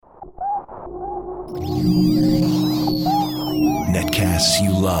Netcasts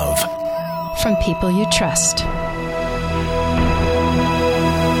you love. From people you trust.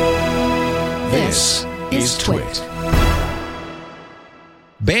 This is Twit.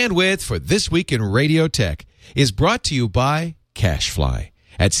 Bandwidth for This Week in Radio Tech is brought to you by CacheFly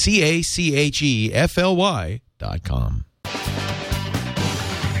at CACHEFLY.com.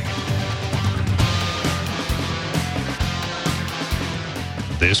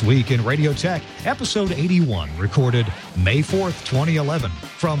 This Week in Radio Tech, episode 81, recorded May 4th, 2011,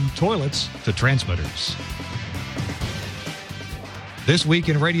 from toilets to transmitters. This Week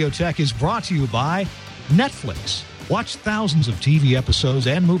in Radio Tech is brought to you by Netflix. Watch thousands of TV episodes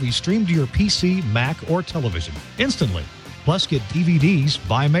and movies streamed to your PC, Mac, or television instantly. Plus, get DVDs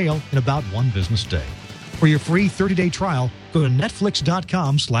by mail in about one business day. For your free 30-day trial, go to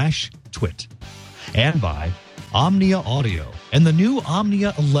netflix.com/twit. And by Omnia Audio and the new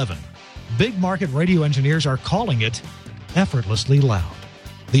Omnia 11. Big market radio engineers are calling it effortlessly loud.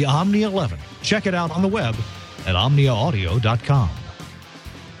 The Omnia 11. Check it out on the web at omniaaudio.com.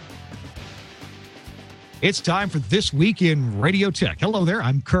 It's time for This Week in Radio Tech. Hello there,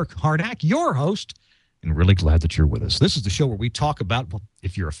 I'm Kirk Harnack, your host, and really glad that you're with us. This is the show where we talk about, well,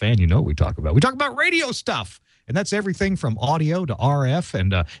 if you're a fan, you know what we talk about. We talk about radio stuff. And that's everything from audio to RF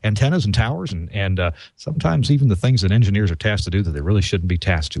and antennas and towers and sometimes even the things that engineers are tasked to do that they really shouldn't be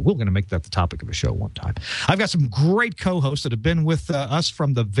tasked to. We're going to make that the topic of a show one time. I've got some great co-hosts that have been with us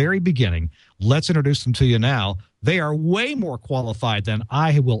from the very beginning. Let's introduce them to you now. They are way more qualified than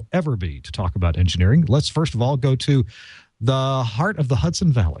I will ever be to talk about engineering. Let's first of all go to the heart of the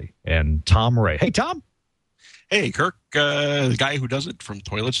Hudson Valley and Tom Ray. Hey, Tom. Hey, Kirk, the guy who does it from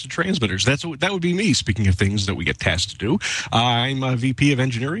toilets to transmitters. That would be me, speaking of things that we get tasked to do. I'm a VP of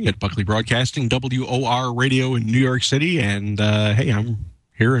Engineering at Buckley Broadcasting, WOR Radio in New York City, and hey, I'm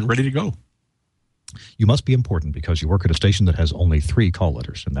here and ready to go. You must be important because you work at a station that has only 3 call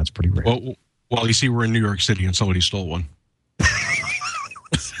letters, and that's pretty rare. Well, you see, we're in New York City, and somebody stole one.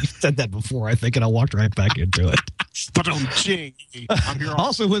 You said that before, I think, and I walked right back into it. But I'm here.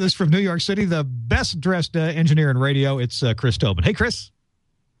 Also with us from New York City, the best-dressed engineer in radio, it's Chris Tobin. Hey, Chris.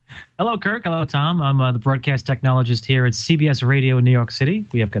 Hello, Kirk. Hello, Tom. I'm the broadcast technologist here at CBS Radio in New York City.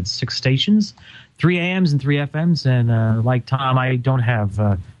 We have got 6 stations, 3 AMs and 3 FMs. And like Tom, I don't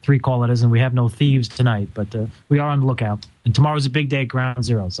have 3 call letters, and we have no thieves tonight. But we are on the lookout. And tomorrow's a big day at Ground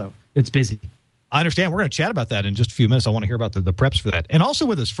Zero, so it's busy. I understand. We're going to chat about that in just a few minutes. I want to hear about the preps for that. And also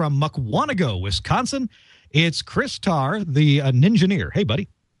with us from Mukwonago, Wisconsin, it's Chris Tarr, the Ninjineer. Hey, buddy.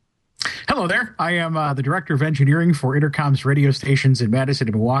 Hello there. I am the Director of Engineering for Intercom's radio stations in Madison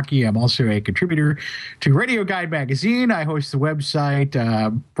and Milwaukee. I'm also a contributor to Radio Guide Magazine. I host the website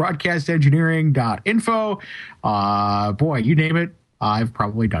broadcastengineering.info. Boy, you name it, I've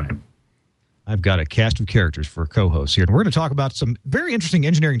probably done it. I've got a cast of characters for co-hosts here, and we're going to talk about some very interesting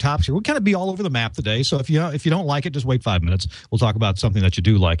engineering topics here. We'll kind of be all over the map today, so if you don't like it, just wait 5 minutes. We'll talk about something that you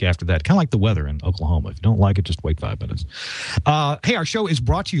do like after that, kind of like the weather in Oklahoma. If you don't like it, just wait 5 minutes. Hey, our show is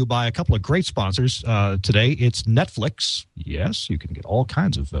brought to you by a couple of great sponsors today. It's Netflix. Yes, you can get all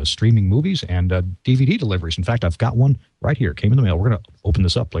kinds of streaming movies and DVD deliveries. In fact, I've got one right here. It came in the mail. We're going to open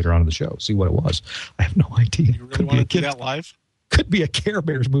this up later on in the show, see what it was. I have no idea. You really want to do that live? Could be a Care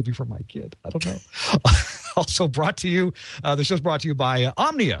Bears movie for my kid. I don't know. Also brought to you, the show's brought to you by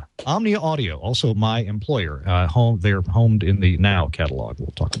Omnia Audio, also my employer. They're homed in the Now catalog.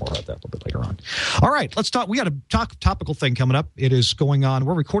 We'll talk more about that a little bit later on. All right, let's talk. We got a topical thing coming up. It is going on.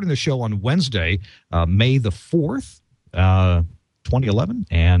 We're recording the show on Wednesday, May the 4th, 2011,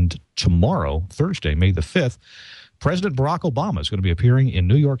 and tomorrow, Thursday, May the 5th, President Barack Obama is going to be appearing in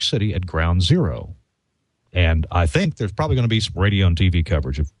New York City at Ground Zero. And I think there's probably going to be some radio and TV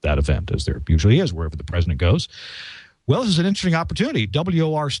coverage of that event, as there usually is wherever the president goes. Well, this is an interesting opportunity.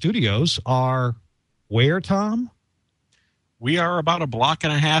 WOR studios are where, Tom? We are about a block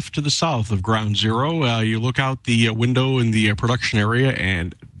and a half to the south of Ground Zero. You look out the window in the production area,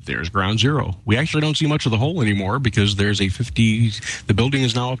 and there's Ground Zero. We actually don't see much of the hole anymore because there's the building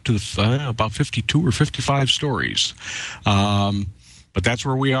is now up to about 52 or 55 stories. But that's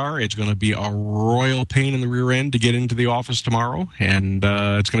where we are. It's going to be a royal pain in the rear end to get into the office tomorrow, and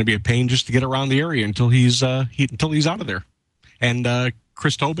it's going to be a pain just to get around the area until he's out of there. And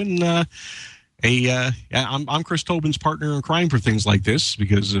Chris Tobin, I'm Chris Tobin's partner in crime for things like this,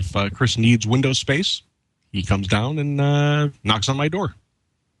 because if Chris needs window space, he comes down and knocks on my door.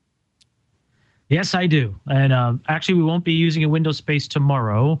 Yes, I do. And actually, we won't be using a window space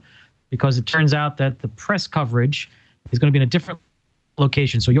tomorrow because it turns out that the press coverage is going to be in a different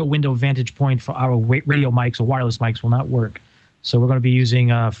location. So your window vantage point for our radio mics or wireless mics will not work. So we're going to be using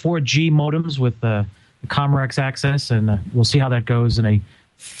 4G modems with Comrex access, and we'll see how that goes in a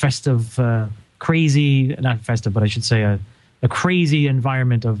festive, not festive, but I should say a crazy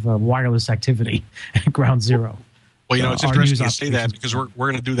environment of wireless activity at Ground Zero. Well, it's interesting you say that because we're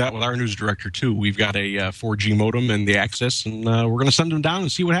going to do that with our news director, too. We've got a 4G modem and the access, and we're going to send them down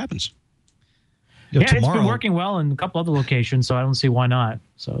and see what happens. Yeah, it's been working well in a couple other locations, so I don't see why not.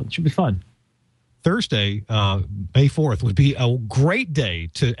 So it should be fun. Thursday, May 4th, would be a great day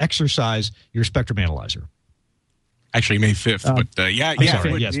to exercise your Spectrum Analyzer. Actually, May 5th, but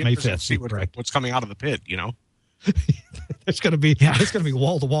yes, May 5th. See what's coming out of the pit, It's going to be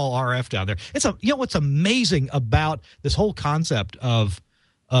wall to wall RF down there. What's amazing about this whole concept of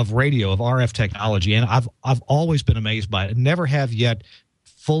radio, of RF technology, and I've always been amazed by it. Never have yet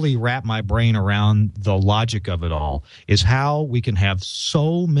fully wrapped my brain around the logic of it all. Is how we can have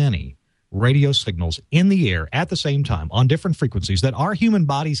so many radio signals in the air at the same time on different frequencies that our human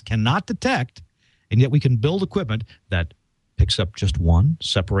bodies cannot detect, and yet we can build equipment that picks up just one,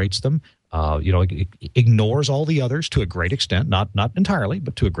 separates them, it ignores all the others to a great extent, not entirely,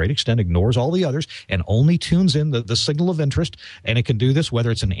 but to a great extent ignores all the others and only tunes in the signal of interest. And it can do this whether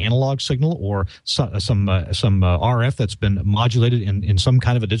it's an analog signal or some RF that's been modulated in some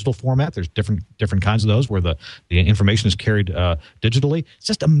kind of a digital format. There's different kinds of those where the information is carried digitally. It's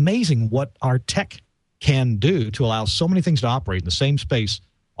just amazing what our tech can do to allow so many things to operate in the same space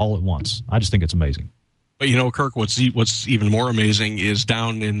all at once. I just think it's amazing. But, Kirk, what's even more amazing is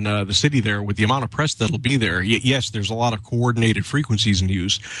down in the city there with the amount of press that'll be there. Yes, there's a lot of coordinated frequencies in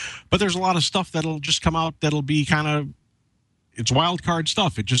use, but there's a lot of stuff that'll just come out that'll be it's wild card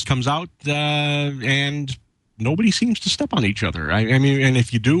stuff. It just comes out and nobody seems to step on each other. I mean, and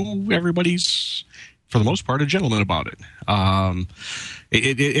if you do, everybody's, for the most part, a gentleman about it.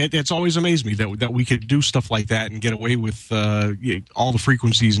 It's always amazed me that we could do stuff like that and get away with all the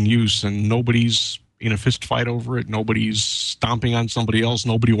frequencies in use, and nobody's in a fist fight over it. Nobody's stomping on somebody else.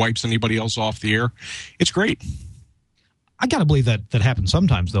 Nobody wipes anybody else off the air. It's great. I got to believe that happens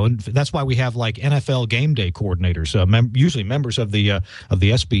sometimes, though, and that's why we have like NFL game day coordinators, usually members of the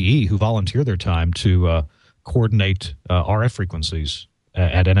SBE who volunteer their time to coordinate RF frequencies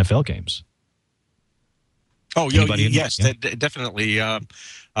at NFL games. Oh, yes, definitely.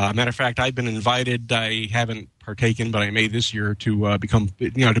 Matter of fact, I've been invited. I haven't partaken, but I may this year to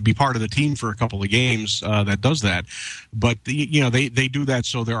to be part of the team for a couple of games that does that. But they do that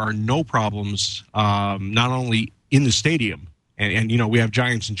so there are no problems, not only in the stadium. And we have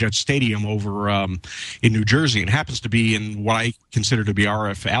Giants and Jets Stadium over in New Jersey. It happens to be in what I consider to be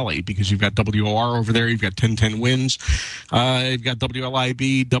RF Alley because you've got WOR over there. You've got 1010 Winds. You've got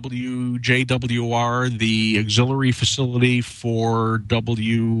WLIB, WJWR, the auxiliary facility for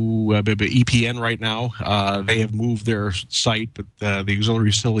EPN right now. They have moved their site, but the auxiliary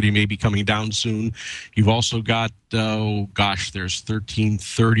facility may be coming down soon. You've also got, there's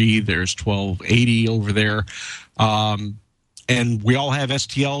 1330, there's 1280 over there. And we all have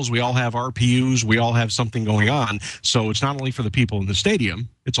STLs, we all have RPUs, we all have something going on. So it's not only for the people in the stadium,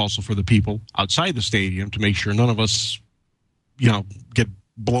 it's also for the people outside the stadium to make sure none of us, get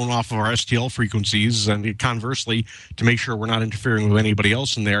blown off of our STL frequencies, and conversely, to make sure we're not interfering with anybody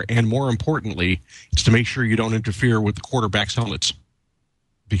else in there. And more importantly, it's to make sure you don't interfere with the quarterback's helmets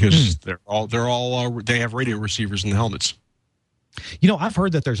because they have radio receivers in the helmets. I've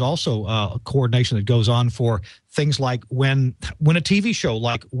heard that there's also a coordination that goes on for things like when a TV show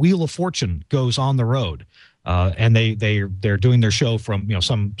like Wheel of Fortune goes on the road, and they're doing their show from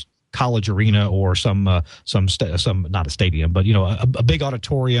some college arena or some not a stadium, but a big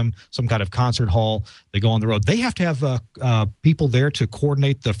auditorium, some kind of concert hall. They go on the road. They have to have people there to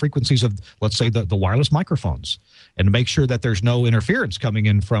coordinate the frequencies of, let's say, the wireless microphones, and to make sure that there's no interference coming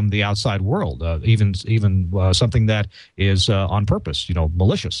in from the outside world, even something that is on purpose,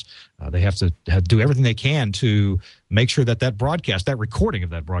 malicious. They have to do everything they can to make sure that broadcast, that recording of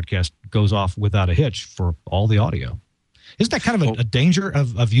that broadcast, goes off without a hitch for all the audio. Isn't that kind of a danger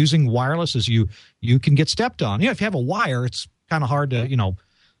of using wireless? As you can get stepped on. If you have a wire, it's kind of hard to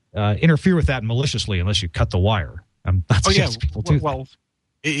interfere with that maliciously unless you cut the wire. People do. Well,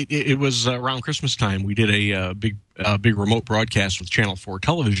 it was around Christmas time. We did a big remote broadcast with Channel 4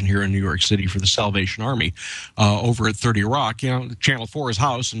 Television here in New York City for the Salvation Army over at 30 Rock. Channel 4's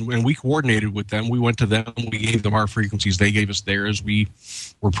house, and we coordinated with them. We went to them. We gave them our frequencies. They gave us theirs. We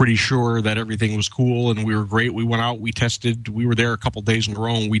were pretty sure that everything was cool, and we were great. We went out. We tested. We were there a couple days in a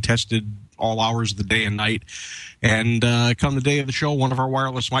row, and we tested all hours of the day and night. And come the day of the show, one of our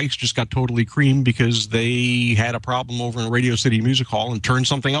wireless mics just got totally creamed because they had a problem over in Radio City Music Hall and turned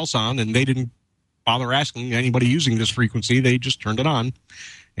something else on, and they didn't bother asking anybody using this frequency. They just turned it on,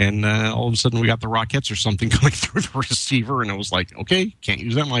 And all of a sudden we got the Rockettes or something coming through the receiver, and it was like, okay, can't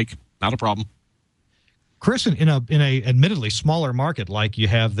use that mic. Not a problem. Chris, in a admittedly smaller market like you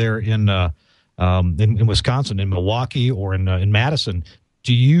have there in Wisconsin, in Milwaukee, or in Madison,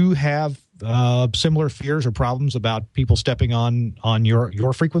 do you have similar fears or problems about people stepping on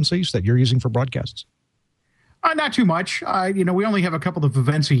your frequencies that you're using for broadcasts? Not too much. We only have a couple of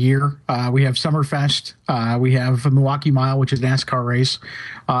events a year. We have Summerfest. We have a Milwaukee Mile, which is a NASCAR race.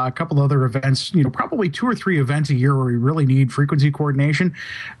 A couple other events, probably 2 or 3 events a year where we really need frequency coordination.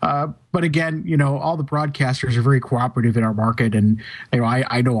 But again, all the broadcasters are very cooperative in our market. And,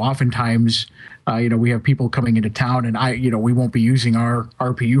 I know oftentimes, we have people coming into town and we won't be using our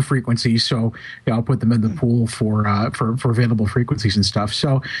RPU frequencies. So I'll put them in the pool for available frequencies and stuff.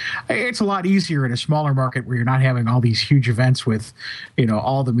 So it's a lot easier in a smaller market where you're not having all these huge events with,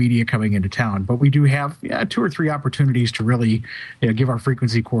 all the media coming into town. But we do have 2 or 3 opportunities to really give our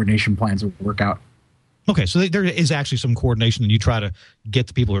frequency coordination plans a workout. Okay, so there is actually some coordination, and you try to get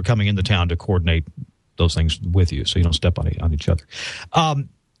the people who are coming into town to coordinate those things with you so you don't step on each other.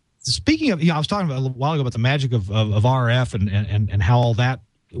 Speaking of, I was talking about a while ago about the magic of RF and how all that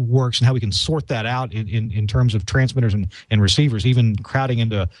works and how we can sort that out in terms of transmitters and receivers, even crowding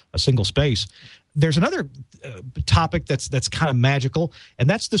into a single space. There's another topic that's kind of magical, and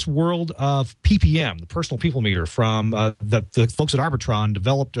that's this world of PPM, the personal people meter, from the folks at Arbitron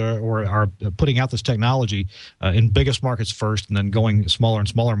developed or are putting out this technology in biggest markets first, and then going smaller and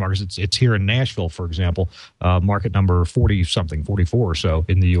smaller markets. It's here in Nashville, for example, market number 40-something, 44 or so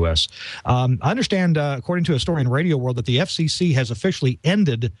in the U.S. I understand, according to a story in Radio World, that the FCC has officially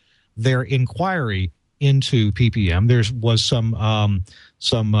ended their inquiry into PPM. There was some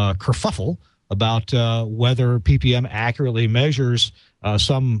kerfuffle about whether PPM accurately measures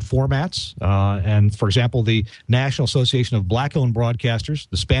some formats. And, for example, the National Association of Black-Owned Broadcasters,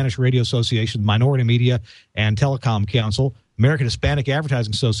 the Spanish Radio Association, Minority Media and Telecom Council, American Hispanic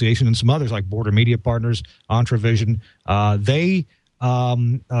Advertising Association, and some others like Border Media Partners, Entravision, they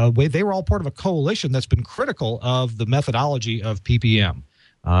were all part of a coalition that's been critical of the methodology of PPM.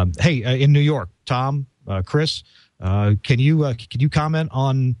 In New York, Tom, Chris, can you comment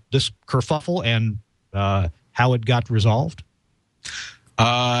on this kerfuffle and how it got resolved?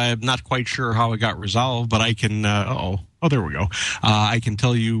 I'm not quite sure how it got resolved, but I can. There we go. I can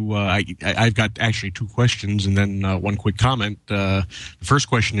tell you. I've got actually 2 questions and then one quick comment. The first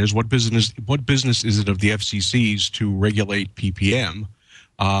question is, what business is it of the FCC's to regulate PPM?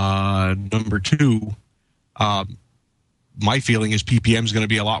 Number 2. My feeling is PPM is going to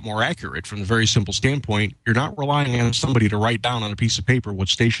be a lot more accurate from the very simple standpoint. You're not relying on somebody to write down on a piece of paper what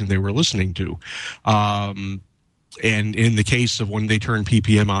station they were listening to. And in the case of when they turned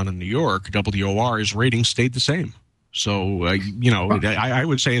PPM on in New York, WOR's rating stayed the same. So, I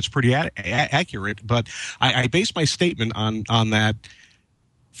would say it's pretty accurate. But I base my statement on that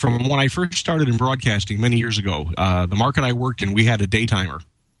from when I first started in broadcasting many years ago. The market I worked in, we had a daytimer.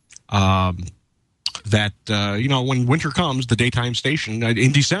 That when winter comes, the daytime station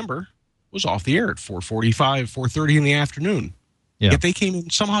in December was off the air at 4:45, 4:30 in the afternoon. Yeah. Yet they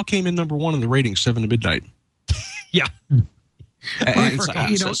somehow came in number 1 in the ratings, 7 to midnight. Yeah.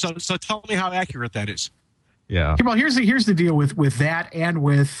 So tell me how accurate that is. Yeah. Well, here's the deal with that, and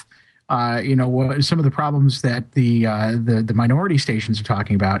with some of the problems that the minority stations are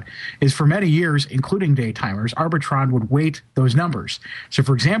talking about is, for many years, including daytimers, Arbitron would weight those numbers. So,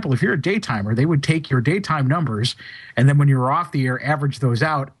 for example, if you're a daytimer, they would take your daytime numbers and then when you were off the air, average those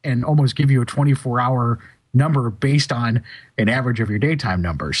out and almost give you a 24-hour number based on an average of your daytime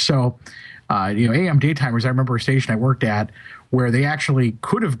numbers. So, AM daytimers, I remember a station I worked at where they actually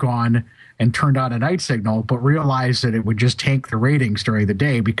could have gone and turned on a night signal, but realized that it would just tank the ratings during the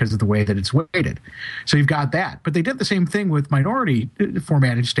day because of the way that it's weighted. So you've got that. But they did the same thing with minority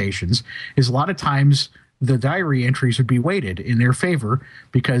formatted stations, is a lot of times the diary entries would be weighted in their favor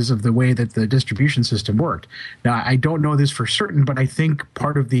because of the way that the distribution system worked. Now, I don't know this for certain, but I think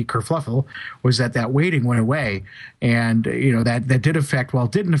part of the kerfluffle was that weighting went away. And, that did affect, while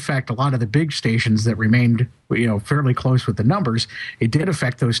it didn't affect a lot of the big stations that remained, fairly close with the numbers, it did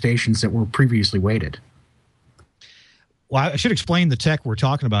affect those stations that were previously weighted. Well, I should explain the tech we're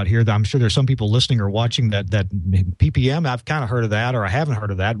talking about here. I'm sure there's some people listening or watching that PPM, I've kind of heard of that, or I haven't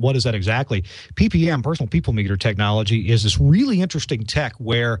heard of that. What is that exactly? PPM, personal people meter technology, is this really interesting tech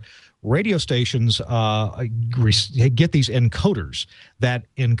where radio stations get these encoders that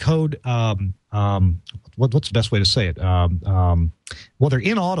encode what's the best way to say it? Well, they're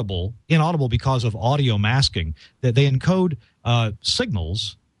inaudible because of audio masking. That they encode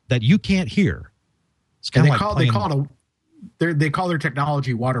signals that you can't hear. It's kind of like they call it they call their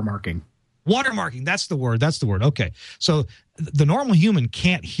technology watermarking. Watermarking, that's the word. Okay. So the normal human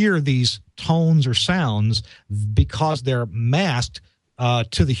can't hear these tones or sounds because they're masked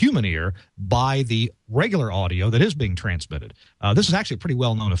to the human ear by the regular audio that is being transmitted. This is actually a pretty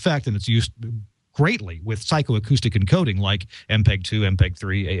well-known effect, and it's used greatly with psychoacoustic encoding like MPEG-2,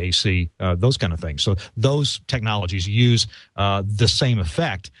 MPEG-3, AAC, those kind of things. So those technologies use the same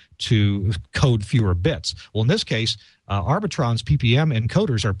effect to code fewer bits. Well, in this case, Arbitron's PPM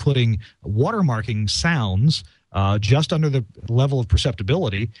encoders are putting watermarking sounds just under the level of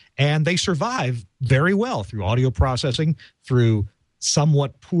perceptibility, and they survive very well through audio processing, through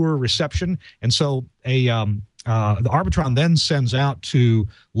somewhat poor reception. And so the Arbitron then sends out to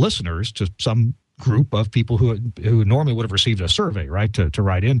listeners, to some group of people who normally would have received a survey, right, to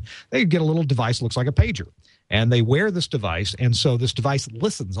write in. They get a little device that looks like a pager, and they wear this device, and so this device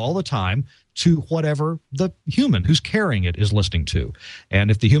listens all the time to whatever the human who's carrying it is listening to. And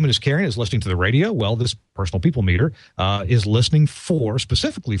if the human is carrying it is listening to the radio, well, this personal people meter is listening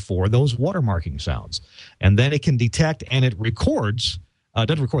specifically for those watermarking sounds. And then it can detect, and it records,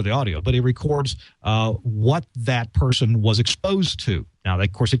 doesn't record the audio, but it records what that person was exposed to. Now,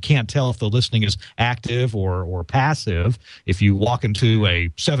 of course, it can't tell if the listening is active or passive. If you walk into a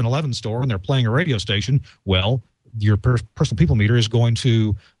 7-Eleven store and they're playing a radio station, well, your personal people meter is going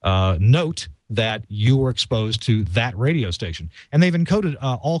to note that you were exposed to that radio station. And they've encoded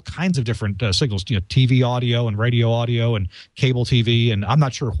all kinds of different signals, TV audio and radio audio and cable TV, and I'm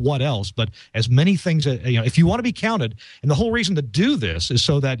not sure what else, but as many things, if you want to be counted, and the whole reason to do this is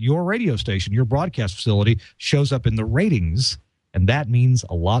so that your radio station, your broadcast facility, shows up in the ratings, and that means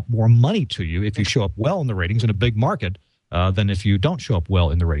a lot more money to you if you show up well in the ratings in a big market than if you don't show up well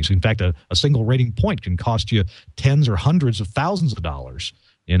in the ratings. In fact, a single rating point can cost you tens or hundreds of thousands of dollars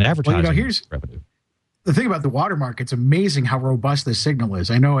in advertising here's revenue. The thing about the watermark, it's amazing how robust this signal is.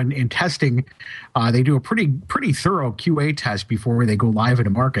 I know in testing, they do a pretty thorough QA test before they go live in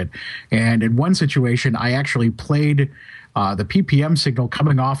a market. And in one situation, I actually played the PPM signal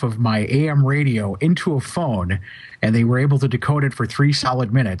coming off of my AM radio into a phone, and they were able to decode it for 3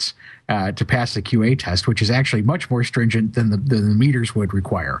 solid minutes to pass the QA test, which is actually much more stringent than the meters would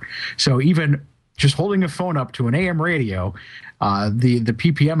require. So even just holding a phone up to an AM radio, the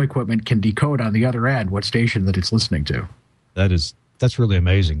PPM equipment can decode on the other end what station that it's listening to. That's really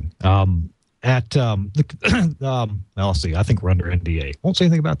amazing. Let's see, I think we're under NDA. Won't say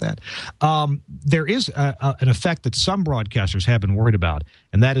anything about that. There is an effect that some broadcasters have been worried about,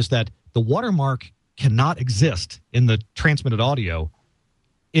 and that is that the watermark cannot exist in the transmitted audio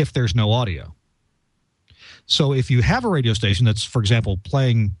if there's no audio. So if you have a radio station that's, for example,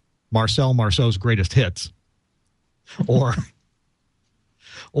 playing Marcel Marceau's greatest hits, or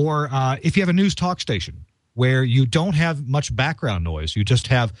if you have a news talk station where you don't have much background noise, you just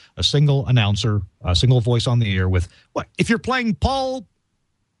have a single announcer, a single voice on the air with if you're playing Paul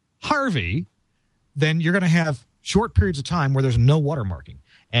Harvey, then you're going to have short periods of time where there's no watermarking.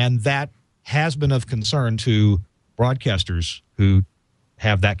 And that has been of concern to broadcasters who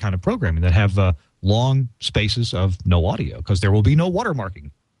have that kind of programming, that have long spaces of no audio, because there will be no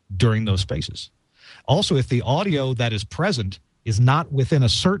watermarking during those spaces. Also, if the audio that is present is not within a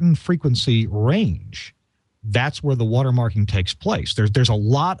certain frequency range, that's where the watermarking takes place. There's a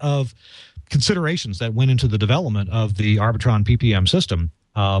lot of considerations that went into the development of the Arbitron PPM system.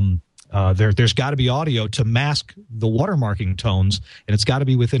 There's got to be audio to mask the watermarking tones, and it's got to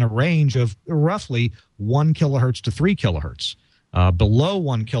be within a range of roughly 1 kilohertz to 3 kilohertz. Below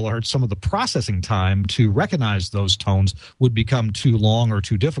 1 kilohertz, some of the processing time to recognize those tones would become too long or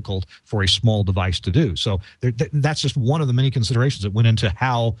too difficult for a small device to do. So that's just one of the many considerations that went into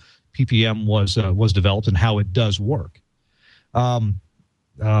how PPM was developed and how it does work.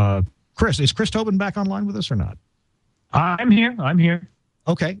 Chris, is Chris Tobin back online with us or not? I'm here.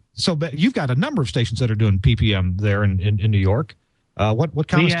 Okay, so but you've got a number of stations that are doing PPM there in New York. What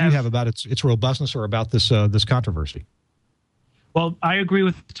comments do you have about its robustness or about this controversy? Well, I agree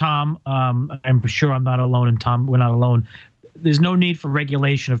with Tom. I'm sure I'm not alone, and Tom, we're not alone. There's no need for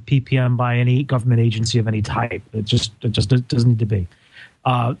regulation of PPM by any government agency of any type. It just doesn't need to be.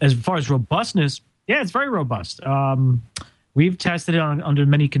 As far as robustness, yeah, it's very robust. We've tested it under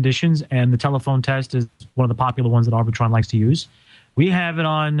many conditions, and the telephone test is one of the popular ones that Arbitron likes to use. We have it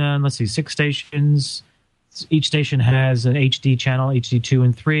on, 6 stations. Each station has an HD channel, HD 2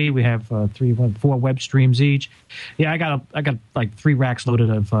 and 3. We have 4 web streams each. Yeah, I got like 3 racks loaded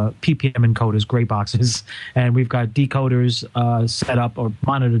of PPM encoders, gray boxes, and we've got decoders set up, or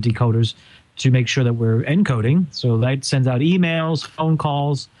monitor decoders, to make sure that we're encoding. So that sends out emails, phone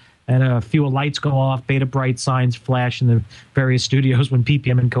calls, and fewer lights go off, beta bright signs flash in the various studios when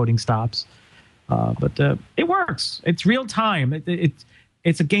PPM encoding stops. But it works. It's real time.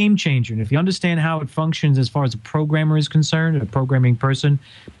 It's a game changer. And if you understand how it functions as far as a programmer is concerned, a programming person,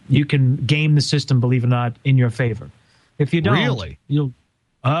 you can game the system, believe it or not, in your favor. If you don't, really?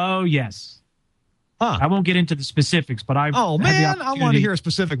 Oh, yes. Huh. I won't get into the specifics, but I want to hear a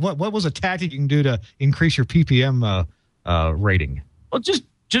specific. What was a tactic you can do to increase your PPM rating? Well, just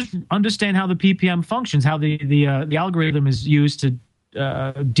understand how the PPM functions, how the algorithm is used to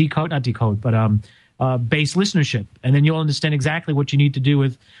base listenership, and then you'll understand exactly what you need to do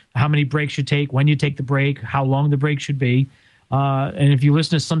with how many breaks you take, when you take the break, how long the break should be. And if you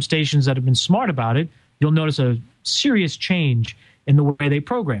listen to some stations that have been smart about it, you'll notice a serious change in the way they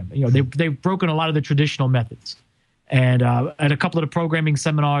program. They've broken a lot of the traditional methods. And at a couple of the programming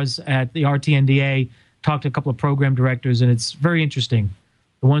seminars at the RTNDA, talked to a couple of program directors, and it's very interesting.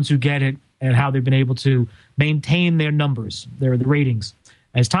 The ones who get it and how they've been able to maintain their numbers, the ratings.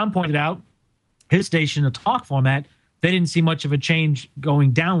 As Tom pointed out, his station, the talk format, they didn't see much of a change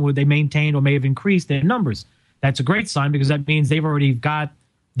going downward. They maintained or may have increased their numbers. That's a great sign because that means they've already got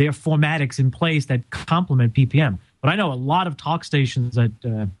their formatics in place that complement PPM. But I know a lot of talk stations that,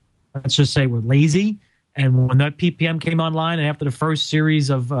 let's just say, were lazy. And when that PPM came online, and after the first series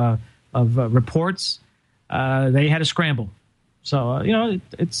of reports, they had a scramble. So,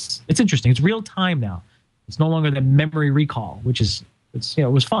 it's interesting. It's real time now. It's no longer the memory recall, which is, it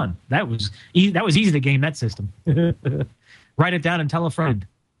was fun. That was easy to game that system. Write it down and tell a friend.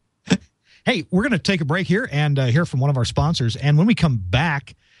 Hey, we're going to take a break here and hear from one of our sponsors. And when we come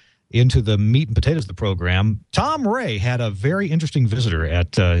back into the meat and potatoes of the program, Tom Ray had a very interesting visitor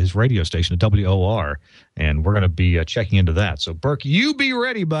at his radio station at WOR, and we're going to be checking into that. So, Burke, you be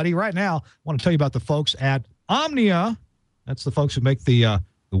ready, buddy. Right now, I want to tell you about the folks at Omnia. That's the folks who make the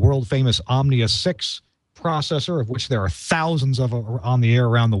world-famous Omnia 6 processor, of which there are thousands of on the air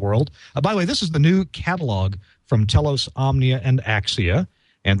around the world. By the way, this is the new catalog from Telos, Omnia, and Axia,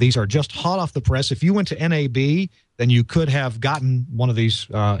 and these are just hot off the press. If you went to NAB, then you could have gotten one of these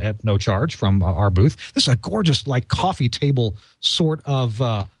at no charge from our booth. This is a gorgeous, like, coffee table sort of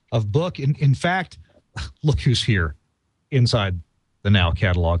book. In fact, look who's here inside the Now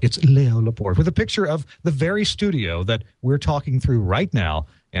catalog. It's Leo Laporte with a picture of the very studio that we're talking through right now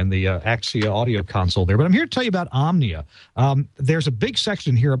and the Axia audio console there. But I'm here to tell you about Omnia. There's a big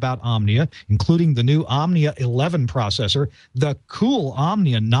section here about Omnia, including the new Omnia 11 processor, the cool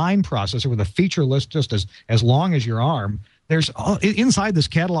Omnia 9 processor with a feature list just as long as your arm. There's inside this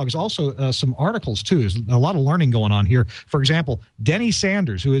catalog is also some articles, too. There's a lot of learning going on here. For example, Denny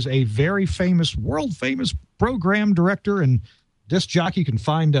Sanders, who is a very famous, world-famous program director and disc jockey. You can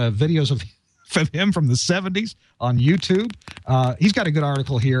find videos of him from the 70s on YouTube. He's got a good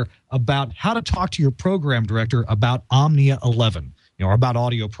article here about how to talk to your program director about Omnia 11, or about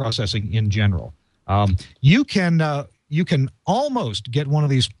audio processing in general. You can almost get one of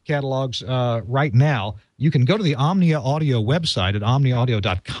these catalogs right now. You can go to the Omnia Audio website at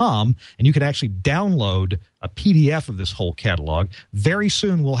omniaudio.com, and you can actually download a PDF of this whole catalog. Very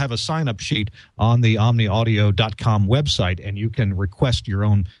soon we'll have a sign-up sheet on the omniaudio.com website, and you can request your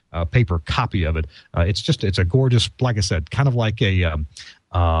own paper copy of it. It's a gorgeous, like I said, kind of like a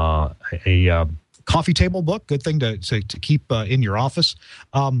coffee table book. Good thing to keep in your office.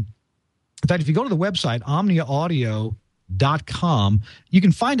 In fact, if you go to the website, omniaudio.com, you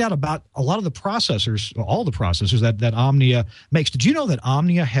can find out about a lot of the processors, all the processors that Omnia makes. Did you know that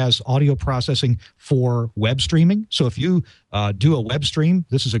Omnia has audio processing for web streaming? So if you do a web stream,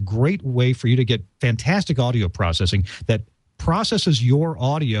 this is a great way for you to get fantastic audio processing that processes your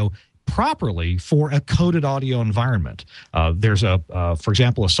audio properly for a coded audio environment. There's for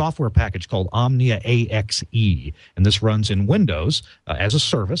example, a software package called Omnia AXE, and this runs in Windows as a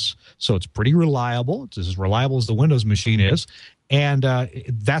service, so it's pretty reliable. It's as reliable as the Windows machine is, and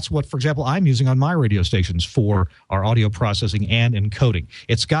that's what, for example, I'm using on my radio stations for our audio processing and encoding.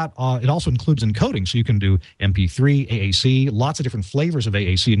 It's got it also includes encoding, so you can do MP3, AAC, lots of different flavors of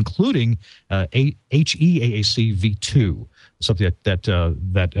AAC, including HEAAC V2. Something that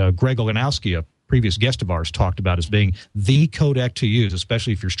Greg Oganowski, a previous guest of ours, talked about as being the codec to use,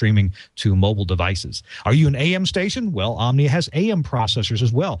 especially if you're streaming to mobile devices. Are you an AM station? Well, Omnia has AM processors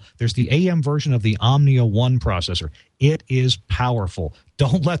as well. There's the AM version of the Omnia 1 processor. It is powerful.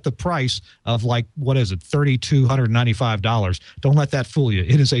 Don't let the price of, like, what is it, $3,295, don't let that fool you.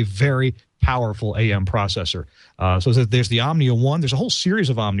 It is a very powerful AM processor. So there's the Omnia 1. There's a whole series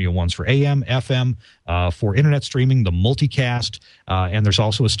of Omnia 1s for AM, FM, for internet streaming, the multicast, and there's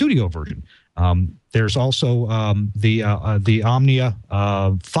also a studio version. There's also the Omnia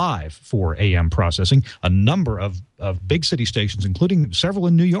 5 for AM processing. A number of big city stations, including several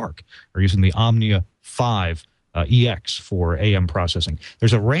in New York, are using the Omnia 5 EX for AM processing.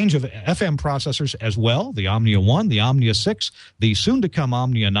 There's a range of FM processors as well, the Omnia 1, the Omnia 6, the soon-to-come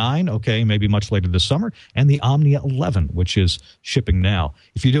Omnia 9, okay, maybe much later this summer, and the Omnia 11, which is shipping now.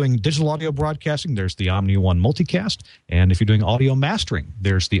 If you're doing digital audio broadcasting, there's the Omnia 1 Multicast, and if you're doing audio mastering,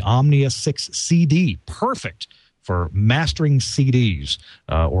 there's the Omnia 6 CD, perfect for mastering CDs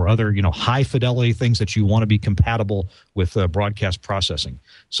or other, high-fidelity things that you want to be compatible with broadcast processing.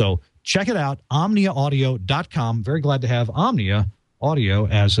 So check it out, OmniaAudio.com. Very glad to have Omnia Audio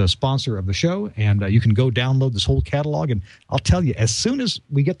as a sponsor of the show, and you can go download this whole catalog. And I'll tell you, as soon as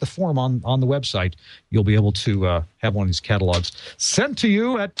we get the form on the website, you'll be able to have one of these catalogs sent to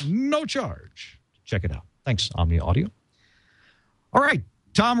you at no charge. Check it out. Thanks, Omnia Audio. All right,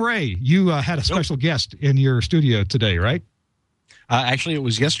 Tom Ray, you had a special guest in your studio today, right? Actually, it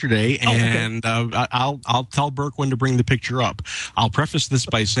was yesterday, and I'll tell Burke when to bring the picture up. I'll preface this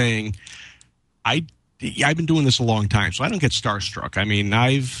by saying I've been doing this a long time, so I don't get starstruck. I mean,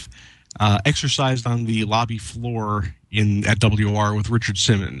 I've exercised on the lobby floor at WOR with Richard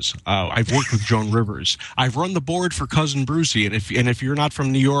Simmons. I've worked with Joan Rivers. I've run the board for Cousin Brucey, and if you're not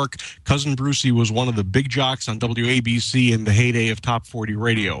from New York, Cousin Brucey was one of the big jocks on WABC in the heyday of Top 40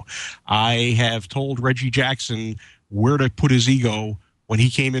 radio. I have told Reggie Jackson where to put his ego when he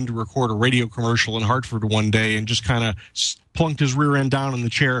came in to record a radio commercial in Hartford one day and just kind of plunked his rear end down in the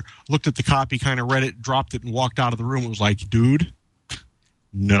chair, looked at the copy, kind of read it, dropped it, and walked out of the room. It was like, dude,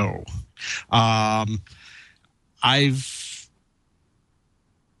 no. I've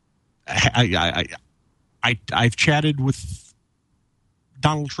chatted with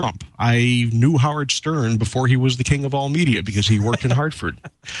Donald Trump. I knew Howard Stern before he was the king of all media because he worked in Hartford.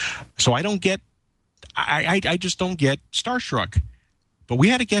 So I just don't get starstruck. But we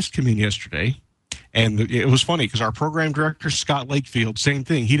had a guest come in yesterday, and it was funny because our program director, Scott Lakefield, same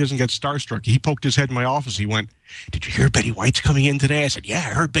thing. He doesn't get starstruck. He poked his head in my office. He went, "Did you hear Betty White's coming in today?" I said, "Yeah,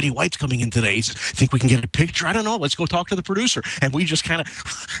 I heard Betty White's coming in today." He said, "Think we can get a picture?" "I don't know. Let's go talk to the producer." And we just kind of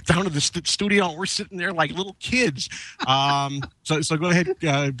down to the studio, and we're sitting there like little kids. So go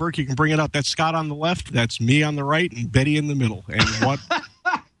ahead, Burke, you can bring it up. That's Scott on the left. That's me on the right, and Betty in the middle. And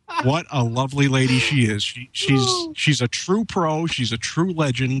what a lovely lady she is. She's a true pro. She's a true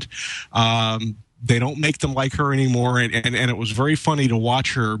legend. They don't make them like her anymore, and it was very funny to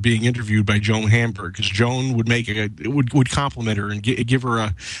watch her being interviewed by Joan Hamburg, because Joan would would compliment her and give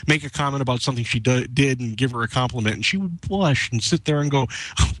her make a comment about something she did and give her a compliment, and she would blush and sit there and go,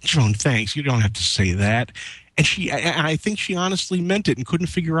 "Oh, Joan, thanks. You don't have to say that." And I think she honestly meant it and couldn't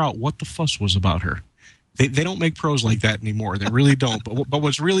figure out what the fuss was about her. They don't make pros like that anymore. They really don't. But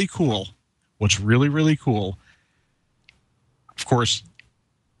what's really cool, really cool, of course,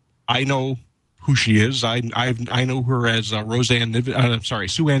 I know who she is. I know her as Sue Ann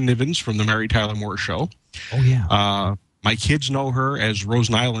Nivens from the Mary Tyler Moore Show. Oh, yeah. My kids know her as Rose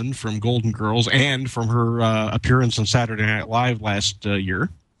Nyland from Golden Girls and from her appearance on Saturday Night Live last year.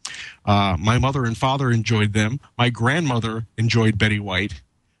 My mother and father enjoyed them. My grandmother enjoyed Betty White.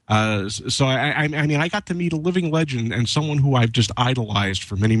 So I mean, I got to meet a living legend and someone who I've just idolized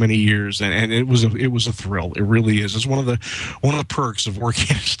for many, many years, and it was a thrill. It really is. It's one of the perks of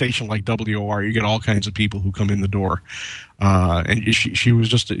working at a station like WOR. You get all kinds of people who come in the door, and she was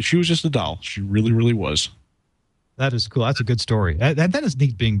just a doll. She really, really was. That is cool. That's a good story. That is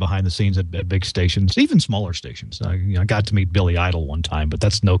neat, being behind the scenes at big stations, even smaller stations. I got to meet Billy Idol one time, but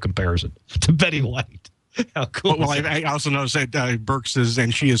that's no comparison to Betty White. How cool. Well, I also noticed that Burke says,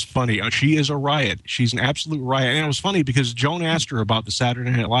 and she is funny. She is a riot. She's an absolute riot. And it was funny because Joan asked her about the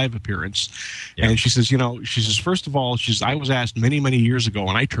Saturday Night Live appearance. Yeah. And she says, first of all, I was asked many, many years ago,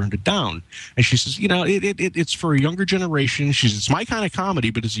 and I turned it down. And she says, it's for a younger generation. It's my kind of comedy,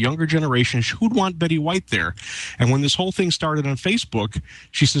 but it's a younger generation. Who'd want Betty White there? And when this whole thing started on Facebook,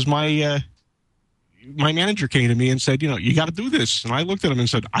 she says, my manager came to me and said, you got to do this. And I looked at him and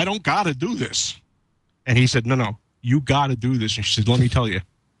said, I don't got to do this. And he said, no, you got to do this. And she said, let me tell you,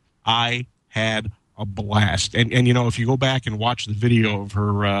 I had a blast. And if you go back and watch the video of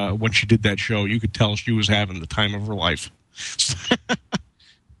her when she did that show, you could tell she was having the time of her life.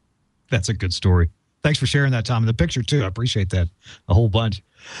 That's a good story. Thanks for sharing that, Tom. And the picture, too. I appreciate that a whole bunch.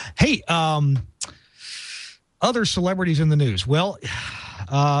 Hey, other celebrities in the news. Well,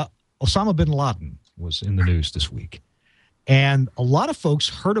 Osama bin Laden was in the news this week. And a lot of folks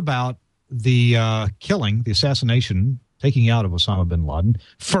heard about the killing, the assassination, taking out of Osama bin Laden,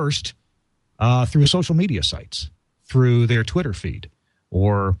 first through social media sites, through their Twitter feed.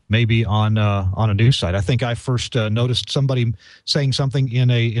 or maybe on a news site. I think I first noticed somebody saying something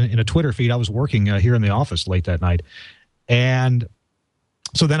in a Twitter feed. I was working here in the office late that night, and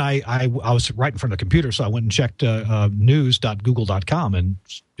so then I was right in front of the computer, so I went and checked news.google.com, and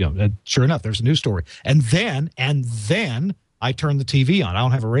sure enough, there's a news story. And then I turned the TV on. I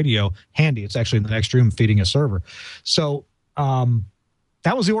don't have a radio handy. It's actually in the next room feeding a server. So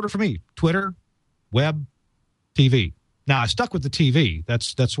that was the order for me: Twitter, web, TV. Now I stuck with the TV.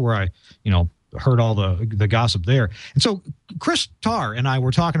 That's where I heard all the gossip there. And so Chris Tarr and I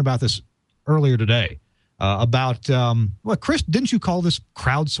were talking about this earlier today about Chris, didn't you call this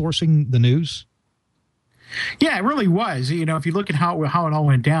crowdsourcing the news? Yeah, it really was. If you look at how it all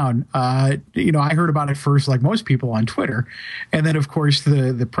went down, I heard about it first, like most people, on Twitter, and then of course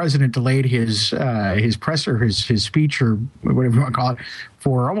the president delayed his presser, his speech, or whatever you want to call it,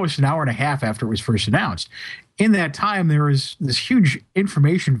 for almost an hour and a half after it was first announced. In that time, there was this huge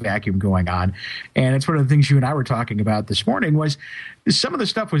information vacuum going on, and it's one of the things you and I were talking about this morning. Was some of the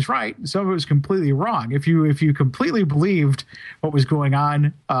stuff was right, some of it was completely wrong. If you completely believed what was going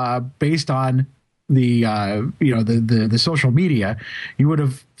on based on the social media, you would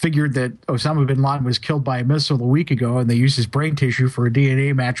have figured that Osama bin Laden was killed by a missile a week ago, and they used his brain tissue for a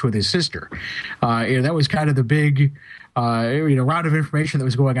DNA match with his sister. That was kind of the big round of information that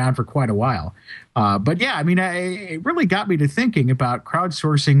was going on for quite a while. But yeah, it really got me to thinking about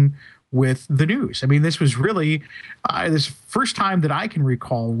crowdsourcing with the news. This was really this first time that I can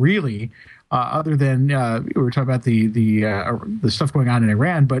recall, really. Other than we were talking about the stuff going on in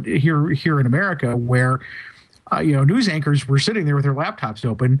Iran, but here in America, where news anchors were sitting there with their laptops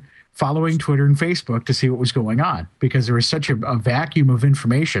open, following Twitter and Facebook to see what was going on, because there was such a vacuum of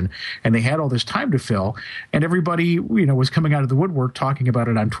information, and they had all this time to fill, and everybody was coming out of the woodwork talking about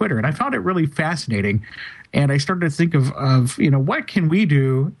it on Twitter, and I found it really fascinating. And I started to think of what can we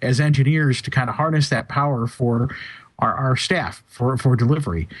do as engineers to kind of harness that power for our staff for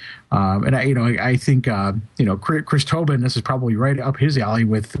delivery. And I think Chris Tobin, this is probably right up his alley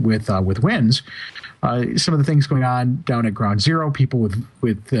with WINS. Some of the things going on down at Ground Zero, people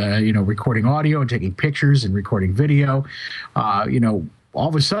with recording audio and taking pictures and recording video. All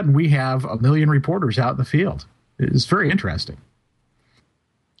of a sudden we have 1 million reporters out in the field. It's very interesting.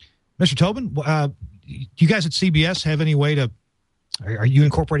 Mr. Tobin, do you guys at CBS have any way to? Are you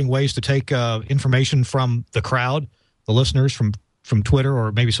incorporating ways to take information from the crowd, the listeners, from Twitter,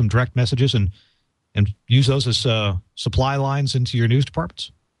 or maybe some direct messages, and use those as supply lines into your news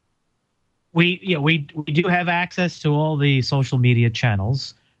departments? We do have access to all the social media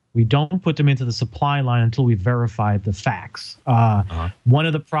channels. We don't put them into the supply line until we verified the facts. One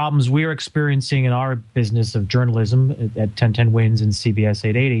of the problems we're experiencing in our business of journalism at 1010 WINS and CBS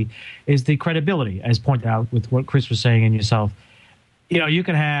 880 is the credibility, as pointed out with what Chris was saying and yourself. You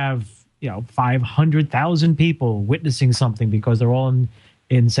can have 500,000 people witnessing something because they're all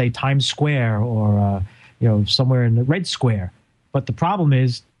in say Times Square or somewhere in the Red Square. But the problem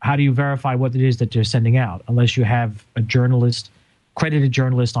is, how do you verify what it is that they're sending out unless you have a credited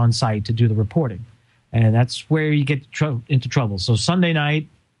journalist on site to do the reporting? And that's where you get into trouble. So Sunday night,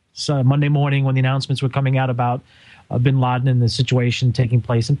 Monday morning, when the announcements were coming out about bin Laden and the situation taking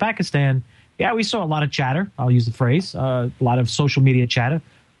place in Pakistan, yeah, we saw a lot of chatter. I'll use the phrase, a lot of social media chatter.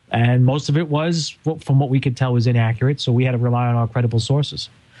 And most of it was, from what we could tell, was inaccurate. So we had to rely on our credible sources.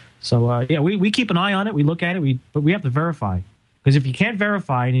 So, we keep an eye on it. We look at it, but we have to verify. Because if you can't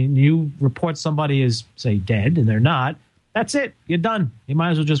verify and you report somebody as, say, dead, and they're not, that's it. You're done. You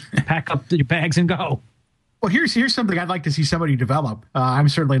might as well just pack up your bags and go. Well, here's something I'd like to see somebody develop. I'm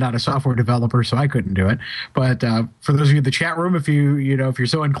certainly not a software developer, so I couldn't do it. But for those of you in the chat room, if you're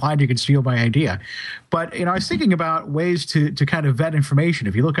so inclined, you can steal my idea. But I was thinking about ways to kind of vet information.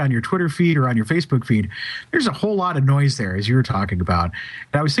 If you look on your Twitter feed or on your Facebook feed, there's a whole lot of noise there, as you were talking about.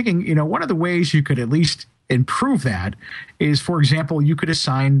 And I was thinking, one of the ways you could at least improve that is, for example, you could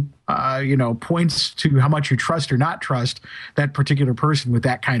assign points to how much you trust or not trust that particular person with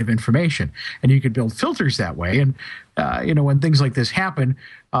that kind of information, and you could build filters that way. And when things like this happen,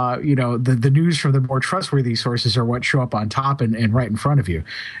 the news from the more trustworthy sources are what show up on top and right in front of you.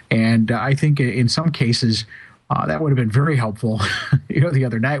 And I think in some cases that would have been very helpful, the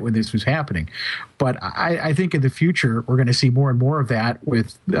other night when this was happening. But I think in the future we're going to see more and more of that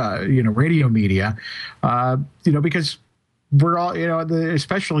with radio media, because we're all,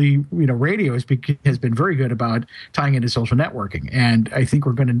 especially radio has been very good about tying into social networking, and I think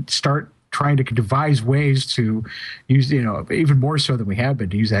we're going to start trying to devise ways to use, even more so than we have been,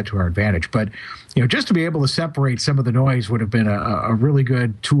 to use that to our advantage. But, just to be able to separate some of the noise would have been a really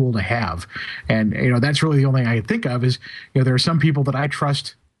good tool to have. And, that's really the only thing I can think of is, there are some people that I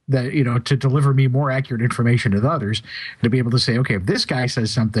trust that, to deliver me more accurate information than others, and to be able to say, okay, if this guy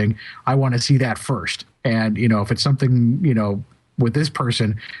says something, I want to see that first. And, if it's something, with this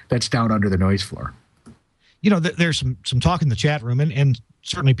person, that's down under the noise floor. There's some talk in the chat room, and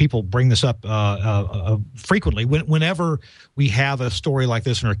certainly people bring this up frequently. Whenever we have a story like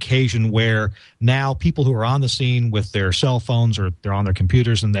this, an occasion where now people who are on the scene with their cell phones or they're on their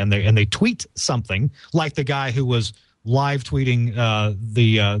computers, and then they tweet something like the guy who was live tweeting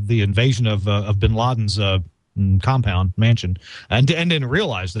the invasion of Bin Laden's compound mansion, and didn't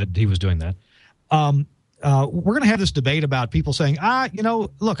realize that he was doing that. We're going to have this debate about people saying,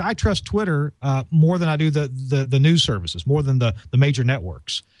 look, I trust Twitter more than I do the news services, more than the major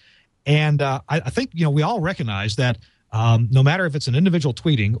networks. And I think, we all recognize that no matter if it's an individual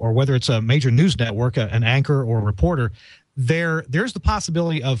tweeting or whether it's a major news network, an anchor or a reporter, there's the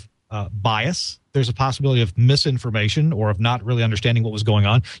possibility of bias. There's a possibility of misinformation or of not really understanding what was going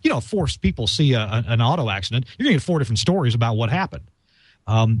on. Four people see an auto accident, you're going to get 4 different stories about what happened.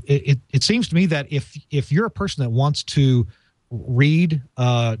 It seems to me that if you're a person that wants to read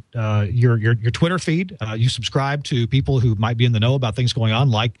your Twitter feed, you subscribe to people who might be in the know about things going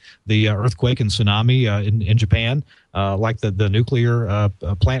on, like the earthquake and tsunami in Japan, like the nuclear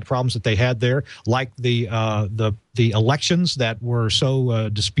plant problems that they had there, like the elections that were so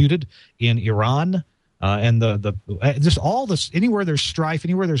disputed in Iran. And just all this, anywhere there's strife,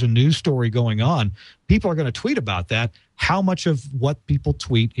 anywhere there's a news story going on, people are going to tweet about that. How much of what people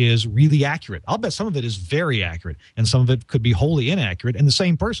tweet is really accurate? I'll bet some of it is very accurate, and some of it could be wholly inaccurate. And the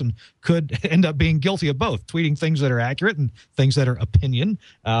same person could end up being guilty of both, tweeting things that are accurate and things that are opinion,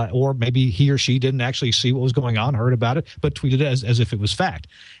 or maybe he or she didn't actually see what was going on, heard about it, but tweeted it as if it was fact.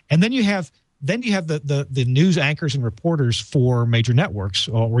 And then you have the news anchors and reporters for major networks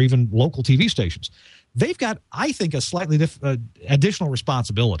or even local TV stations. They've got, I think, a slightly additional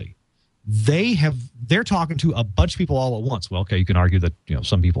responsibility. They're talking to a bunch of people all at once. Well, okay, you can argue that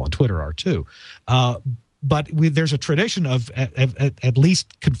some people on Twitter are too, but there's a tradition of at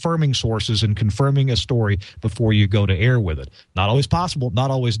least confirming sources and confirming a story before you go to air with it. Not always possible, not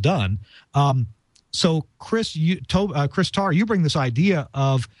always done. So, Chris Tarr, you bring this idea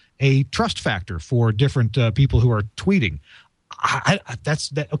of a trust factor for different people who are tweeting.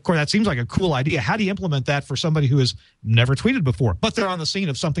 Of course, that seems like a cool idea. How do you implement that for somebody who has never tweeted before, but they're on the scene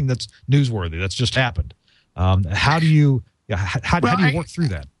of something that's newsworthy, that's just happened? How do you work through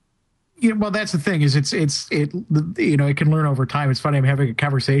that? Well, that's the thing is it can learn over time. It's funny. I'm having a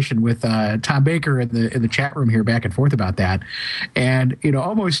conversation with Tom Baker in the chat room here, back and forth about that, and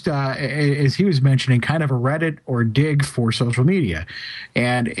almost as he was mentioning, kind of a Reddit or Dig for social media,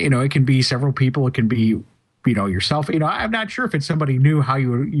 and it can be several people. It can be yourself. I'm not sure if it's somebody new, how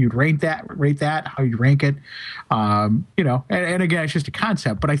you'd rate that, how you'd rank it. And again, it's just a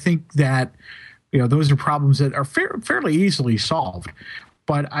concept, but I think that, those are problems that are fairly easily solved.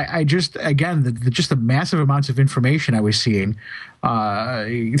 But I just, again, the massive amounts of information I was seeing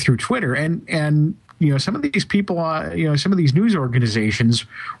through Twitter, and some of these people, some of these news organizations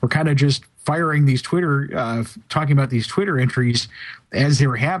were kind of just firing these talking about these Twitter entries as they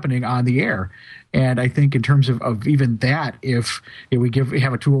were happening on the air. And I think in terms of even that, if we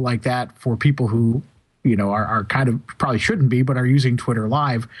have a tool like that for people who are kind of probably shouldn't be, but are using Twitter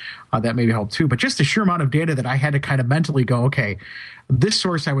Live, that maybe help too. But just the sheer amount of data that I had to kind of mentally go, okay, this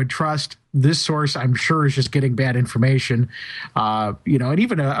source I would trust, this source I'm sure is just getting bad information, and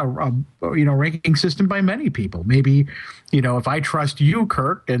even a ranking system by many people. Maybe, if I trust you,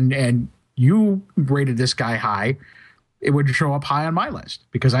 Kirk, and you rated this guy high, it would show up high on my list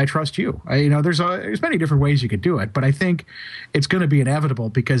because I trust you. There's many different ways you could do it, but I think it's going to be inevitable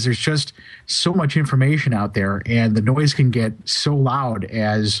because there's just so much information out there, and the noise can get so loud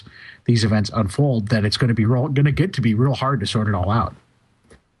as these events unfold that it's going to get to be real hard to sort it all out.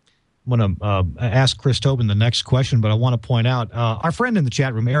 I'm going to ask Chris Tobin the next question, but I want to point out our friend in the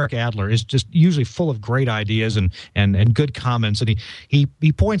chat room, Eric Adler, is just usually full of great ideas and good comments. And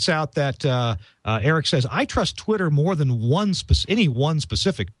he points out that Eric says, I trust Twitter more than any one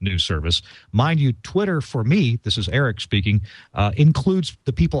specific news service. Mind you, Twitter for me, this is Eric speaking, includes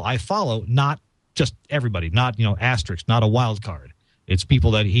the people I follow, not just everybody, not asterisk, not a wild card. It's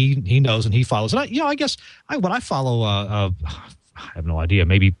people that he knows and he follows. And I guess when I follow, I have no idea,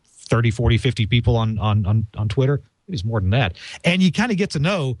 maybe 30, 40, 50 people on Twitter. It's more than that. And you kind of get to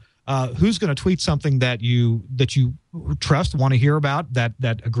know who's going to tweet something that you trust, want to hear about,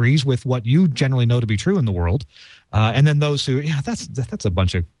 that agrees with what you generally know to be true in the world, and then those who, that's a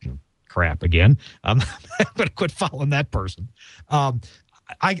bunch of crap again. I'm going to quit following that person.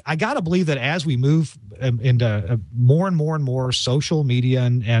 I got to believe that as we move into more and more social media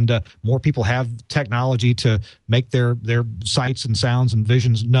and more people have technology to make their sights and sounds and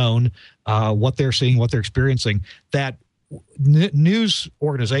visions known, what they're seeing, what they're experiencing, that news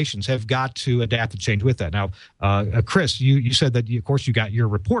organizations have got to adapt and change with that. Now, Chris, you said that, of course, you got your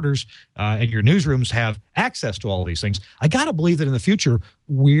reporters and your newsrooms have access to all of these things. I got to believe that in the future,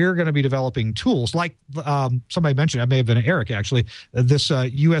 we're going to be developing tools like somebody mentioned, I may have been Eric, actually, this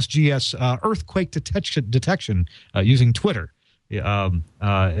USGS earthquake detection using Twitter as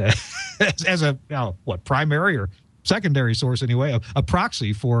a primary or secondary source anyway, a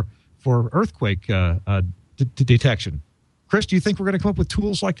proxy for earthquake detection. Chris, do you think we're going to come up with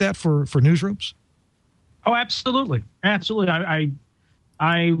tools like that for newsrooms? Oh, absolutely. Absolutely.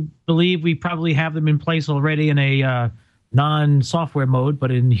 I believe we probably have them in place already in a non-software mode,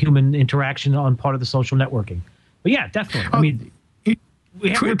 but in human interaction on part of the social networking. But yeah, definitely. I mean, we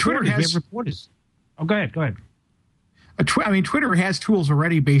have reporters. Oh, go ahead. Twitter has tools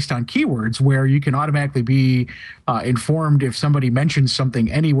already based on keywords where you can automatically be informed if somebody mentions something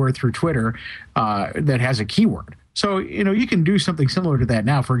anywhere through Twitter that has a keyword. So, you can do something similar to that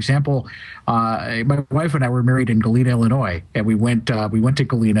now. For example, my wife and I were married in Galena, Illinois, and we went to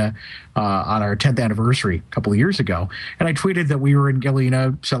Galena on our 10th anniversary a couple of years ago. And I tweeted that we were in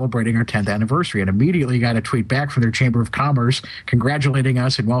Galena celebrating our 10th anniversary, and immediately got a tweet back from their Chamber of Commerce congratulating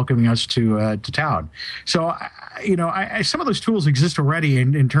us and welcoming us to town. So, some of those tools exist already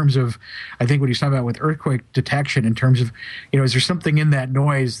in terms of, I think what he's talking about with earthquake detection, in terms of, is there something in that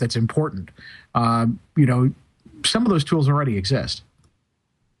noise that's important? Some of those tools already exist.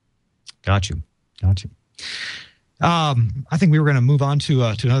 Got you. I think we were going to move on to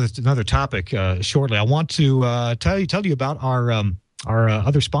another topic shortly. I want to tell you about our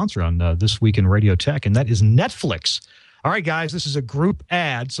other sponsor on This Week in Radio Tech, and that is Netflix. All right, guys, this is a group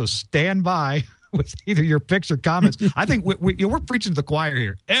ad, so stand by with either your picks or comments. I think we're preaching to the choir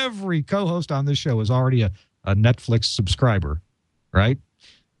here. Every co-host on this show is already a Netflix subscriber, right?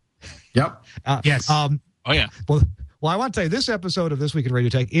 Yep. Yes. Oh, yeah. Well, I want to tell you, this episode of This Week in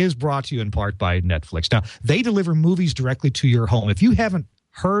Radio Tech is brought to you in part by Netflix. Now, they deliver movies directly to your home. If you haven't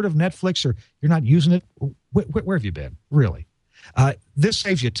heard of Netflix or you're not using it, where have you been, really? This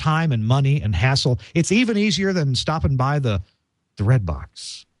saves you time and money and hassle. It's even easier than stopping by the Red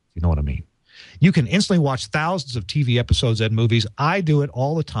Box, if you know what I mean. You can instantly watch thousands of TV episodes and movies. I do it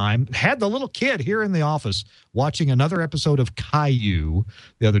all the time. Had the little kid here in the office watching another episode of Caillou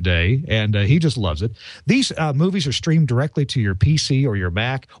the other day, and he just loves it. These movies are streamed directly to your PC or your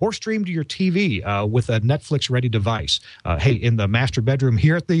Mac, or streamed to your TV with a Netflix-ready device. Hey, in the master bedroom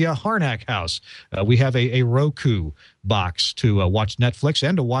here at the Harnack house, we have a Roku box to watch Netflix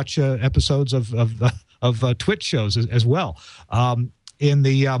and to watch episodes of Twitch shows as well. In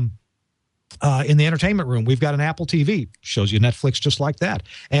the entertainment room, we've got an Apple TV, shows you Netflix just like that.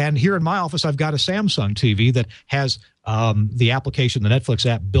 And here in my office, I've got a Samsung TV that has the application, the Netflix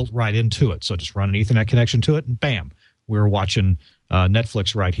app, built right into it. So just run an Ethernet connection to it, and bam, we're watching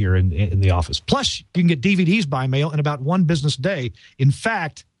Netflix right here in the office. Plus, you can get DVDs by mail in about one business day. In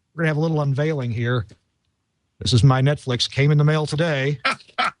fact, we're going to have a little unveiling here. This is my Netflix. Came in the mail today.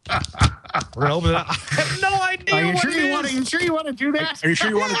 We're going to open it up. I have no idea. Are you sure you want to do that? Are you sure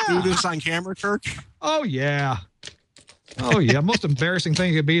you want to do this on camera, Kirk? Oh, yeah. Most embarrassing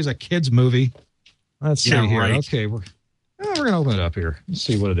thing it could be is a kid's movie. Let's see here. Right. Okay, we're going to open it up here. Let's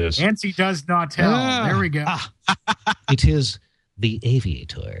see what it is. Nancy does not tell. There we go. It is The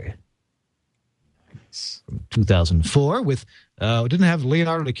Aviator. From 2004 with, didn't have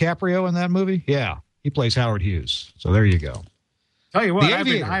Leonardo DiCaprio in that movie? Yeah, he plays Howard Hughes. So there you go. Tell you what,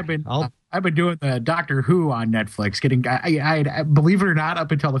 I've been doing the Doctor Who on Netflix. I believe it or not,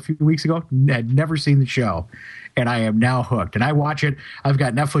 up until a few weeks ago, had never seen the show, and I am now hooked. And I watch it. I've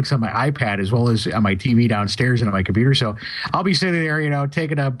got Netflix on my iPad as well as on my TV downstairs and on my computer. So I'll be sitting there,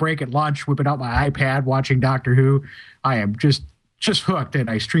 taking a break at lunch, whipping out my iPad, watching Doctor Who. I am just hooked, and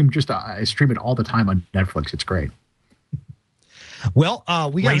I stream it all the time on Netflix. It's great. Well,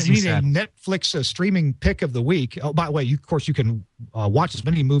 we need a Netflix streaming pick of the week. Oh, by the way, you can watch as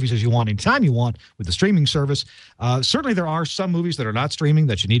many movies as you want anytime you want with the streaming service. Certainly, there are some movies that are not streaming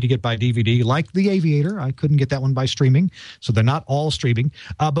that you need to get by DVD, like The Aviator. I couldn't get that one by streaming, so they're not all streaming.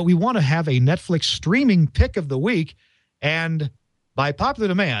 But we want to have a Netflix streaming pick of the week, and by popular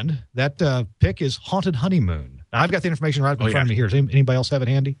demand, that pick is Haunted Honeymoon. Now, I've got the information right in front of me here. Does anybody else have it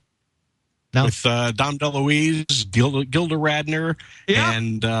handy? No. With Dom DeLuise, Gilda Radner, Yeah.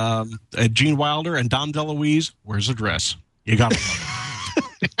 and Gene Wilder, and Dom DeLuise wears a dress. You got it.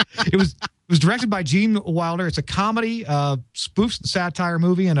 It was directed by Gene Wilder. It's a comedy, spoofs and satire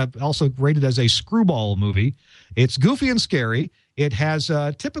movie, and also rated as a screwball movie. It's goofy and scary. It has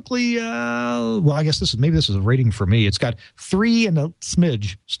typically, well, I guess this is a rating for me. It's got 3 and a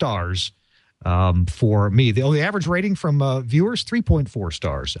smidge stars for me. The average rating from viewers, 3.4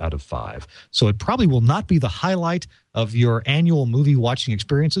 stars out of 5. So it probably will not be the highlight of your annual movie watching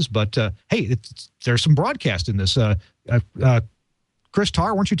experiences. But hey, there's some broadcast in this. Chris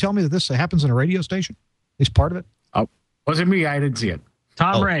Tarr, won't you tell me that this happens in a radio station? Is part of it? Oh, wasn't me. I didn't see it.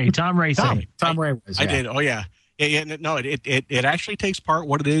 Tom Ray said it. Tom Ray was. I did. Oh yeah. Yeah. No, it actually takes part.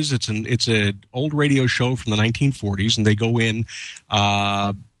 What it is, it's an old radio show from the 1940s, and they go in,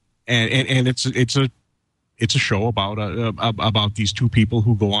 and it's a show about these two people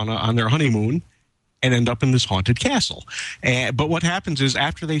who go on their honeymoon and end up in this haunted castle. But what happens is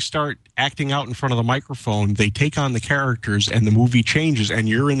after they start acting out in front of the microphone, they take on the characters and the movie changes, and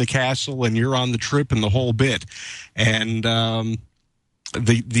you're in the castle and you're on the trip and the whole bit. And the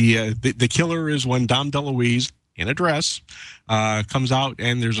killer is when Dom DeLuise, in a dress, comes out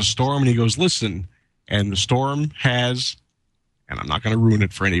and there's a storm, and he goes, listen, and the storm has... And I'm not going to ruin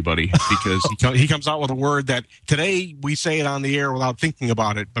it for anybody because he comes out with a word that today we say it on the air without thinking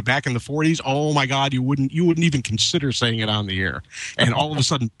about it. But back in the 40s, oh my God, you wouldn't even consider saying it on the air. And all of a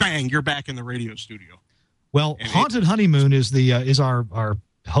sudden, bang, you're back in the radio studio. Well, Haunted Honeymoon is our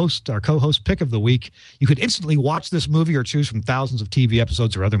co-host pick of the week. You could instantly watch this movie or choose from thousands of TV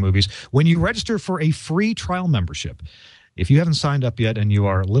episodes or other movies when you register for a free trial membership. If you haven't signed up yet and you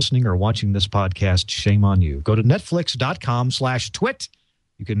are listening or watching this podcast, shame on you. Go to netflix.com/twit.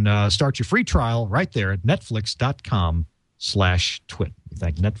 You can start your free trial right there at netflix.com/twit. We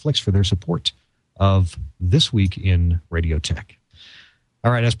thank Netflix for their support of This Week in Radio Tech.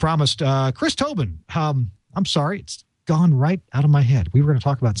 All right, as promised, Chris Tobin. I'm sorry, it's gone right out of my head. We were going to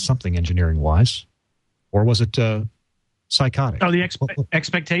talk about something engineering-wise, or was it psychotic? Oh, the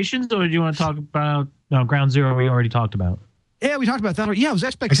expectations, or do you want to talk about Ground Zero? We already talked about. Yeah, we talked about that. Yeah, it was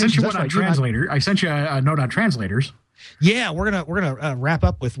expectations. I sent you one on translator. I sent you a note on translators. Yeah, we're gonna wrap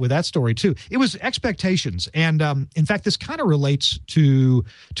up with that story too. It was expectations, and in fact, this kind of relates to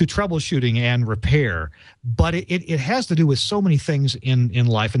troubleshooting and repair, but it has to do with so many things in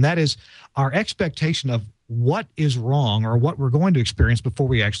life, and that is our expectation of what is wrong or what we're going to experience before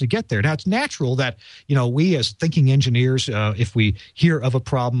we actually get there. Now, it's natural that, we as thinking engineers, if we hear of a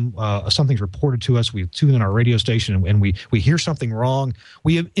problem, something's reported to us, we tune in our radio station and we hear something wrong,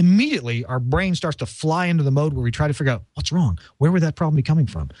 we immediately, our brain starts to fly into the mode where we try to figure out what's wrong. Where would that problem be coming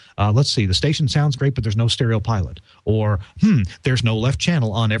from? Let's see, the station sounds great, but there's no stereo pilot. Or, there's no left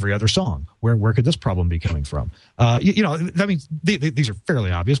channel on every other song. Where could this problem be coming from? These are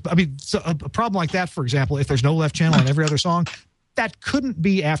fairly obvious, but so a problem like that, for example, if there's no left channel on every other song, that couldn't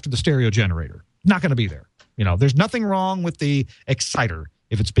be after the stereo generator. Not going to be there. There's nothing wrong with the exciter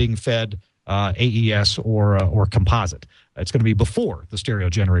if it's being fed AES or composite. It's going to be before the stereo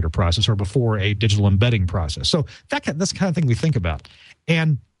generator process or before a digital embedding process. So that's the kind of thing we think about.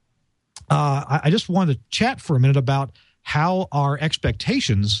 And I just wanted to chat for a minute about how our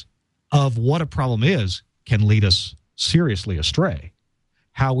expectations of what a problem is can lead us seriously astray.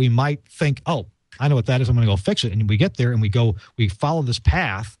 How we might think, oh, I know what that is, I'm going to go fix it. And we get there and we follow this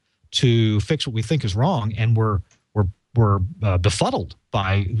path to fix what we think is wrong, and we're befuddled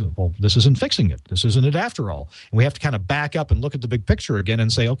by, well, this isn't fixing it. This isn't it after all. And we have to kind of back up and look at the big picture again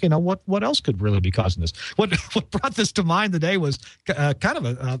and say, okay, now what else could really be causing this? What brought this to mind today was kind of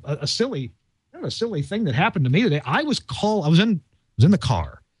a silly thing that happened to me today. I was in the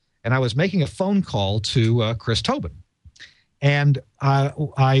car, and I was making a phone call to Chris Tobin. And I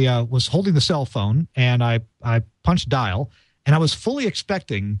was holding the cell phone, and I punched dial, and I was fully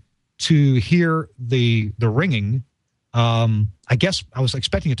expecting to hear the ringing. I guess I was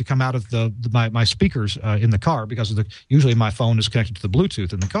expecting it to come out of my speakers in the car, because usually my phone is connected to the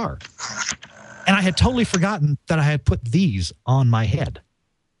Bluetooth in the car. And I had totally forgotten that I had put these on my head.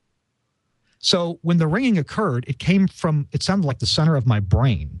 So when the ringing occurred, it sounded like the center of my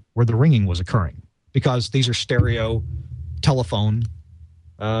brain where the ringing was occurring, because these are stereo telephone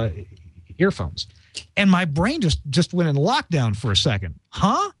earphones. And my brain just went in lockdown for a second.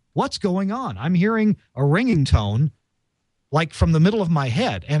 Huh? What's going on? I'm hearing a ringing tone like from the middle of my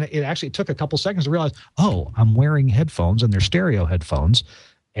head. And it actually took a couple seconds to realize, oh, I'm wearing headphones, and they're stereo headphones.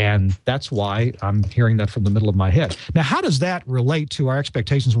 And that's why I'm hearing that from the middle of my head. Now, how does that relate to our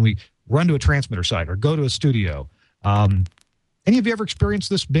expectations when we run to a transmitter site or go to a studio? Any of you ever experienced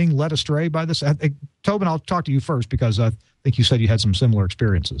this, being led astray by this? Tobin, I'll talk to you first because I think you said you had some similar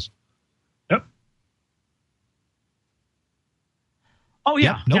experiences. Yep. Oh,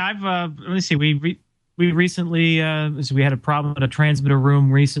 yeah. Nope. Yeah, I've, let me see. We recently, so we had a problem at a transmitter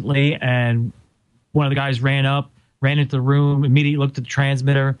room recently, and one of the guys ran into the room, immediately looked at the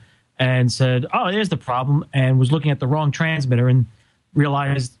transmitter and said, oh, there's the problem, and was looking at the wrong transmitter and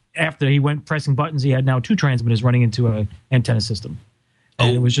realized after he went pressing buttons, he had now 2 transmitters running into an antenna system.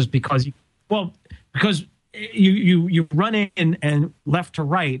 And it was just because you run in and left to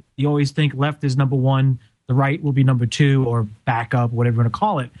right, you always think left is number 1, the right will be number 2, or backup, whatever you want to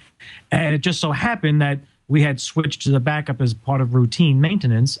call it. And it just so happened that we had switched to the backup as part of routine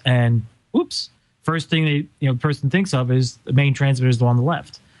maintenance, and oops, first thing the person thinks of is the main transmitter is the one on the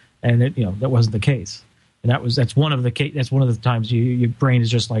left. And that wasn't the case. And that's one of the times your brain is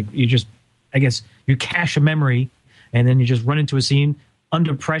just like, I guess you cache a memory, and then you just run into a scene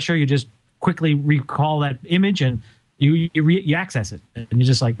under pressure. You just quickly recall that image, and you access it, and you're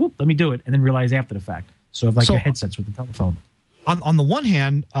just like, whoop, let me do it, and then realize after the fact. So your headsets with the telephone. On the one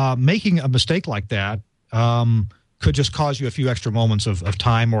hand, making a mistake like that could just cause you a few extra moments of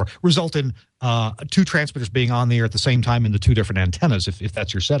time, or result in 2 transmitters being on the air at the same time in the 2 different antennas, if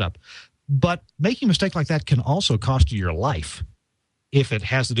that's your setup. But making a mistake like that can also cost you your life if it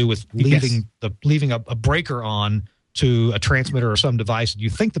has to do with leaving a breaker on to a transmitter or some device, and you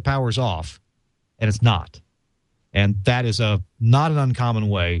think the power's off, and it's not. And that is not an uncommon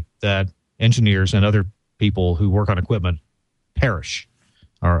way that engineers and other people who work on equipment perish,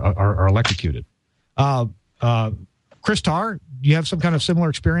 are electrocuted. Chris Tarr, do you have some kind of similar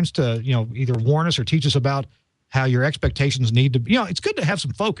experience to either warn us or teach us about how your expectations need to? It's good to have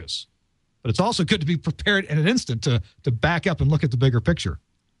some focus, but it's also good to be prepared in an instant to back up and look at the bigger picture.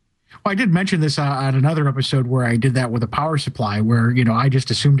 Well, I did mention this on another episode where I did that with a power supply, where I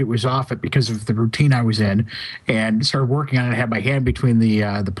just assumed it was off because of the routine I was in, and started working on it. I had my hand between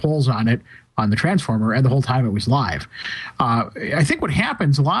the poles on it, on the transformer, and the whole time it was live. I think what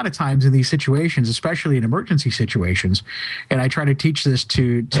happens a lot of times in these situations, especially in emergency situations, and I try to teach this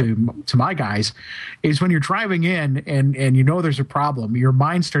to my guys, is when you're driving in and there's a problem, your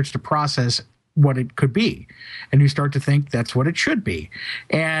mind starts to process what it could be, and you start to think that's what it should be,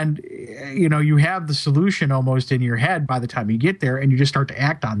 and you have the solution almost in your head by the time you get there, and you just start to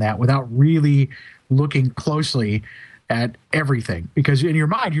act on that without really looking closely at everything, because in your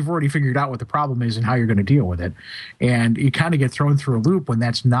mind you've already figured out what the problem is and how you're going to deal with it, and you kind of get thrown through a loop when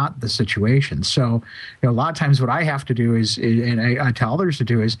that's not the situation. So a lot of times what I have to do is, and I tell others to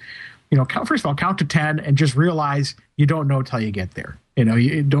do, is first of all, count to 10 and just realize you don't know till you get there.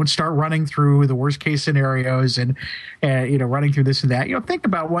 You don't start running through the worst case scenarios and running through this and that. Think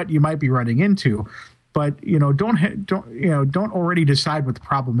about what you might be running into, but don't already decide what the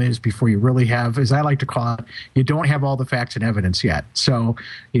problem is before you really have, as I like to call it, you don't have all the facts and evidence yet. So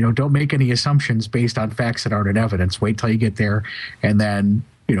don't make any assumptions based on facts that aren't in evidence. Wait till you get there, and then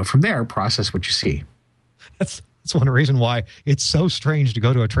from there process what you see. That's one reason why it's so strange to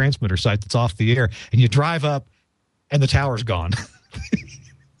go to a transmitter site that's off the air and you drive up and the tower's gone.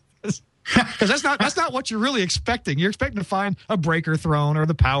 Because that's not what you're really expecting. You're expecting to find a breaker thrown or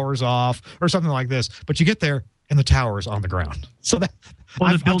the power's off or something like this, but you get there and the tower's on the ground. So the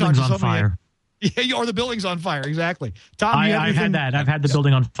building's on fire. Yeah, or the building's on fire. Exactly. Tom, I've had that. I've had the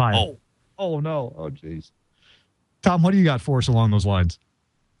building on fire. Oh no. Oh jeez. Tom, what do you got for us along those lines?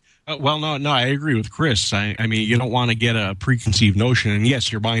 Well, no, I agree with Chris. I mean, you don't want to get a preconceived notion. And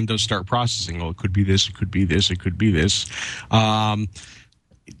yes, your mind does start processing. Well, it could be this, it could be this, it could be this. And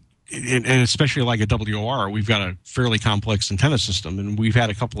especially like a WOR, we've got a fairly complex antenna system, and we've had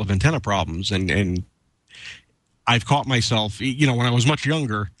a couple of antenna problems. And I've caught myself, when I was much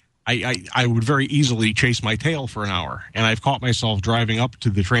younger, I would very easily chase my tail for an hour. And I've caught myself driving up to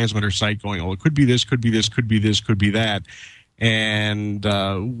the transmitter site going, oh, it could be this, could be this, could be this, could be that. And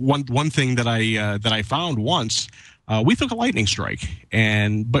one thing that I found once, we took a lightning strike,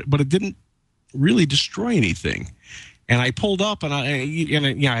 but it didn't really destroy anything. And I pulled up, and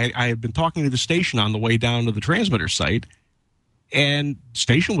I had been talking to the station on the way down to the transmitter site, and the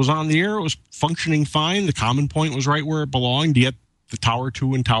station was on the air. It was functioning fine. The common point was right where it belonged, yet the Tower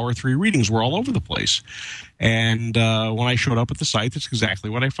 2 and Tower 3 readings were all over the place. And when I showed up at the site, that's exactly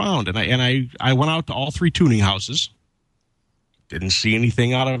what I found. And I went out to all 3 tuning houses. Didn't see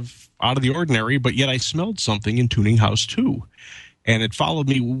anything out of the ordinary, but yet I smelled something in tuning house 2. And it followed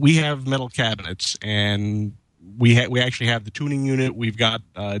me. We have metal cabinets, and we actually have the tuning unit, we've got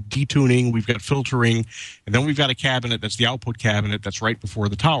detuning, we've got filtering, and then we've got a cabinet that's the output cabinet that's right before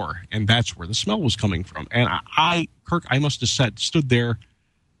the tower, and that's where the smell was coming from. And Kirk, I must have stood there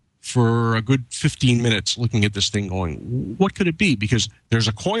for a good 15 minutes looking at this thing going, what could it be? Because there's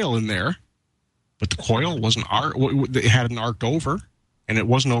a coil in there, but the coil wasn't it hadn't arced over, and it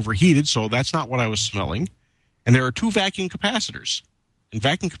wasn't overheated, so that's not what I was smelling. And there are 2 vacuum capacitors, and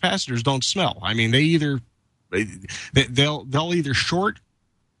vacuum capacitors don't smell. I mean, they'll either short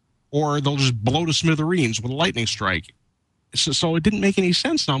or they'll just blow to smithereens with a lightning strike. So it didn't make any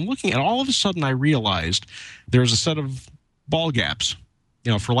sense. Now I'm looking at, all of a sudden I realized there's a set of ball gaps,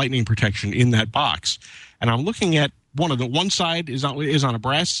 for lightning protection in that box. And I'm looking at one side is on a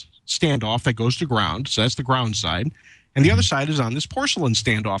brass standoff that goes to ground. So that's the ground side. And the other side is on this porcelain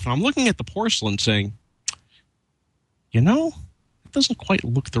standoff. And I'm looking at the porcelain saying, it doesn't quite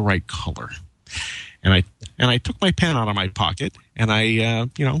look the right color. And I took my pen out of my pocket and I,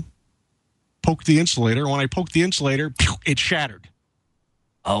 poked the insulator. When I poked the insulator, it shattered.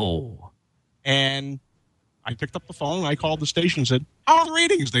 Oh. And I picked up the phone and I called the station and said, how are the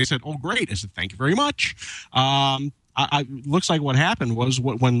ratings? They said, oh, great. I said, thank you very much. Looks like what happened was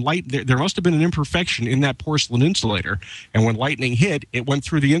when there must have been an imperfection in that porcelain insulator. And when lightning hit, it went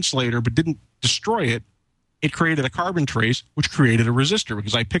through the insulator but didn't destroy it. It created a carbon trace, which created a resistor,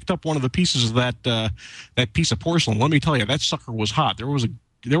 because I picked up one of the pieces of that piece of porcelain. Let me tell you, that sucker was hot. There was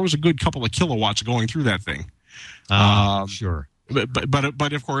a good couple of kilowatts going through that thing. Sure.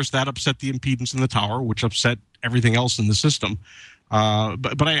 But of course, that upset the impedance in the tower, which upset everything else in the system.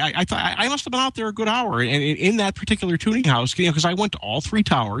 But I thought I must have been out there a good hour in that particular tuning house, because I went to all 3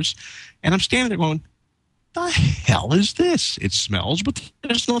 towers, and I'm standing there going, the hell is this? It smells, but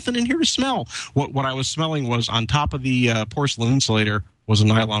there's nothing in here to smell. What I was smelling was, on top of the porcelain insulator was a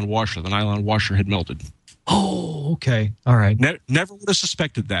nylon washer. The nylon washer had melted. Oh, okay. All right. Never would have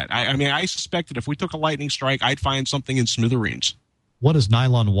suspected that. I suspected if we took a lightning strike, I'd find something in smithereens. What does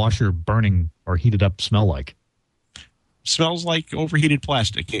nylon washer burning or heated up smell like? Smells like overheated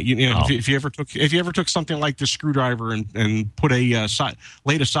plastic. If you ever took something like this screwdriver and put laid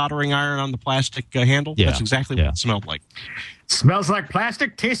a soldering iron on the plastic handle, that's exactly what it smelled like. Smells like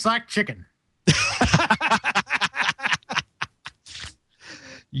plastic, tastes like chicken.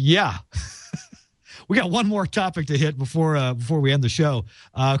 Yeah. We got one more topic to hit before we end the show.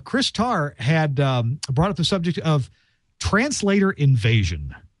 Chris Tarr had brought up the subject of translator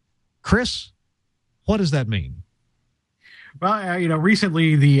invasion. Chris, what does that mean? Well,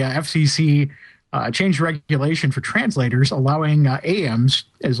 recently the FCC changed regulation for translators, allowing AMs,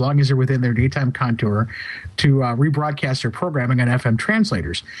 as long as they're within their daytime contour, to rebroadcast their programming on FM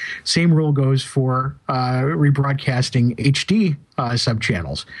translators. Same rule goes for rebroadcasting HD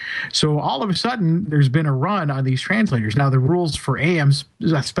subchannels. So all of a sudden, there's been a run on these translators. Now, the rules for AMs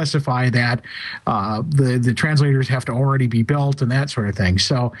specify that the translators have to already be built and that sort of thing.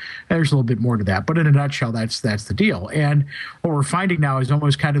 So there's a little bit more to that. But in a nutshell, that's the deal. And what we're finding now is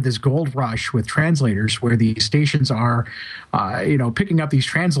almost kind of this gold rush with translators, where these stations are, picking up these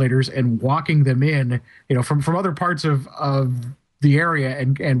translators and walking them in, from other parts of the area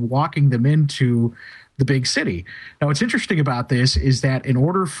and walking them into the big city. Now, what's interesting about this is that in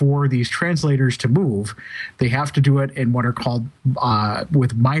order for these translators to move, they have to do it in what are called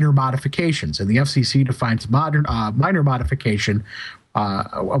with minor modifications. And the FCC defines minor modification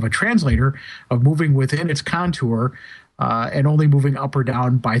of a translator of moving within its contour and only moving up or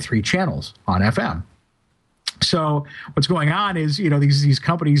down by 3 channels on FM. So what's going on is, these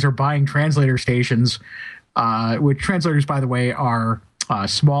companies are buying translator stations, which translators, by the way, are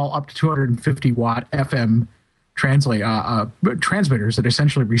small up to 250 watt FM transmitters that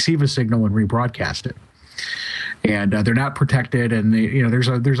essentially receive a signal and rebroadcast it. And they're not protected, and there's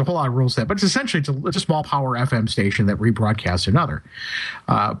a whole lot of rules to that. But it's essentially it's a small power FM station that rebroadcasts another.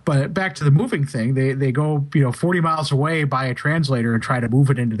 But back to the moving thing, they go 40 miles away, buy a translator, and try to move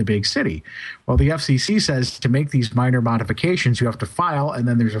it into the big city. Well, the FCC says to make these minor modifications, you have to file, and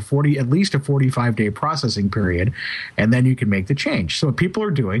then there's at least a 45-day processing period, and then you can make the change. So what people are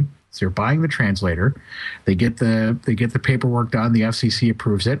doing, so they're buying the translator, they get the paperwork done, the FCC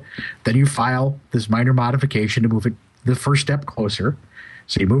approves it, then you file this minor modification to move it the first step closer.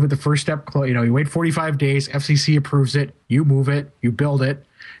 So you move it the first step, you wait 45 days, FCC approves it, you move it, you build it,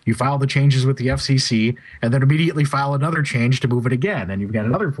 you file the changes with the FCC, and then immediately file another change to move it again, and you've got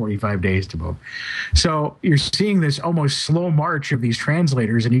another 45 days to move. So you're seeing this almost slow march of these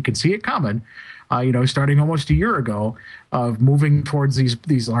translators, and you can see it coming. starting almost a year ago, of moving towards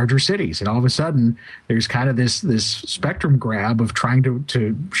these larger cities. And all of a sudden, there's kind of this spectrum grab of trying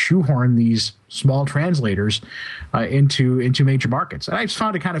to shoehorn these small translators into major markets. And I just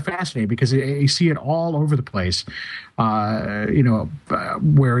found it kind of fascinating because you see it all over the place, where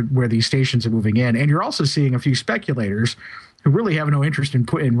these stations are moving in. And you're also seeing a few speculators who really have no interest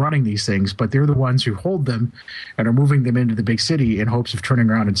in running these things, but they're the ones who hold them and are moving them into the big city in hopes of turning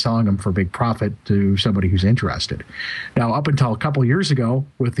around and selling them for big profit to somebody who's interested. Now, up until a couple of years ago,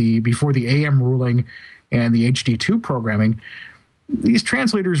 before the AM ruling and the HD2 programming, these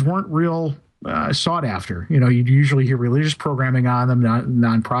translators weren't real sought after. You'd usually hear religious programming on them,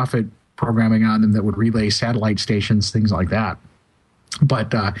 nonprofit programming on them that would relay satellite stations, things like that.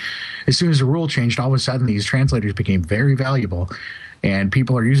 But as soon as the rule changed, all of a sudden these translators became very valuable, and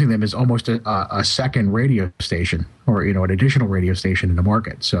people are using them as almost a second radio station, or an additional radio station in the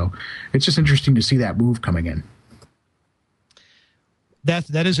market. So it's just interesting to see that move coming in.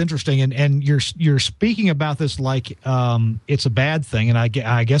 That is interesting, and you're speaking about this like it's a bad thing, and I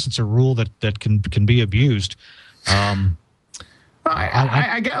guess it's a rule that can be abused.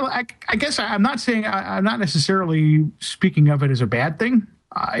 I guess I'm not saying I'm not necessarily speaking of it as a bad thing.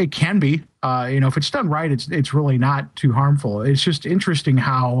 It can be, if it's done right, it's really not too harmful. It's just interesting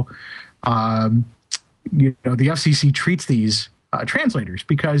how, the FCC treats these translators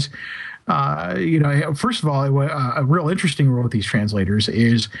because, first of all, a real interesting rule with these translators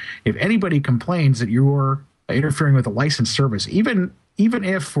is if anybody complains that you're interfering with a licensed service, even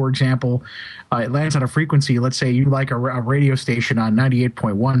if, for example, it lands on a frequency, let's say you like a radio station on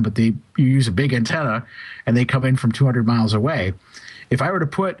 98.1, but you use a big antenna and they come in from 200 miles away. If I were to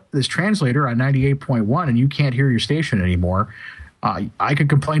put this translator on 98.1 and you can't hear your station anymore, I could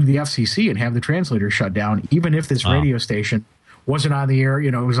complain to the FCC and have the translator shut down, even if this radio station wasn't on the air,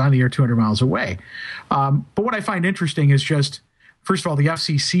 it was on the air 200 miles away. But what I find interesting is just, first of all, the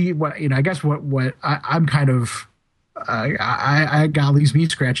FCC, I guess what I'm kind of, I got leaves me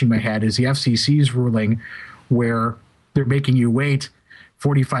scratching my head is the FCC's ruling where they're making you wait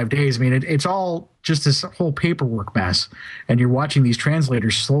 45 days. I mean, it's all just this whole paperwork mess, and you're watching these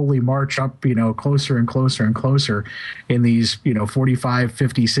translators slowly march up, closer and closer and closer in these, 45,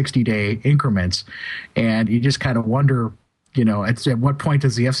 50, 60-day increments. And you just kind of wonder, at what point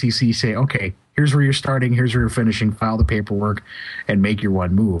does the FCC say, okay, here's where you're starting, here's where you're finishing, file the paperwork, and make your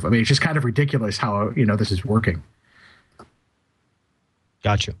one move? I mean, it's just kind of ridiculous how, this is working.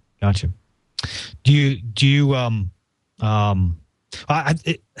 Gotcha. Do you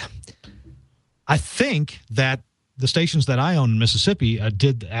I think that the stations that I own in Mississippi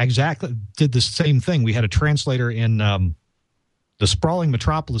did the same thing. We had a translator in the sprawling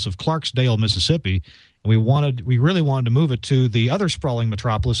metropolis of Clarksdale, Mississippi, and we really wanted to move it to the other sprawling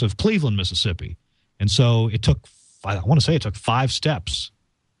metropolis of Cleveland, Mississippi. And so it took 5 steps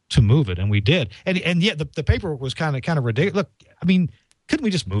to move it, and we did. And yet the paperwork was kind of ridiculous. Look, I mean, couldn't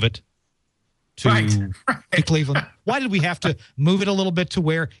we just move it to Cleveland? Why did we have to move it a little bit to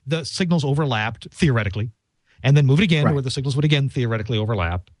where the signals overlapped theoretically, and then move it again where the signals would again theoretically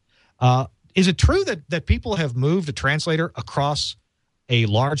overlap? Is it true that people have moved a translator across a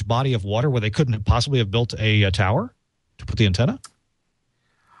large body of water where they couldn't possibly have built a tower to put the antenna?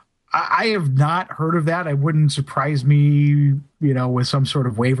 I have not heard of that. It wouldn't surprise me, with some sort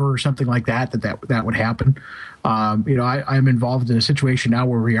of waiver or something like that would happen. I'm involved in a situation now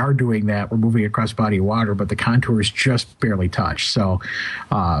where we are doing that. We're moving across a body of water, but the contours just barely touch. So,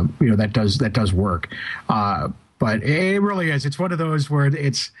 that does work. But it really is. It's one of those where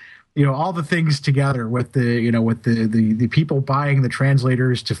it's, all the things together with the people buying the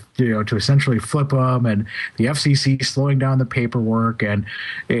translators to essentially flip them, and the FCC slowing down the paperwork, and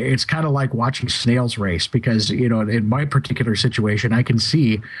it's kind of like watching snails race because in my particular situation I can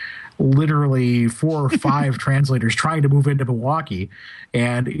see literally 4 or 5 translators trying to move into Milwaukee,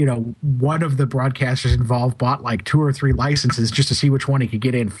 and one of the broadcasters involved bought like 2 or 3 licenses just to see which one he could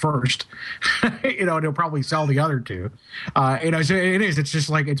get in first. And he'll probably sell the other 2. It's just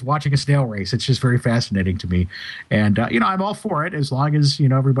like it's watching a snail race. It's just very fascinating to me, and I'm all for it as long as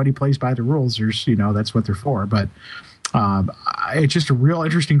everybody plays by the rules. There's that's what they're for, but. It's just a real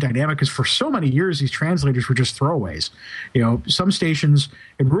interesting dynamic because for so many years these translators were just throwaways. Some stations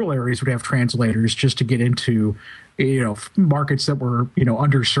in rural areas would have translators just to get into markets that were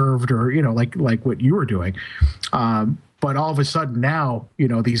underserved or like what you were doing. But all of a sudden now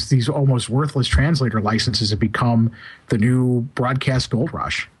these almost worthless translator licenses have become the new broadcast gold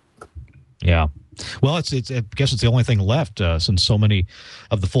rush. Yeah. Well, I guess it's the only thing left since so many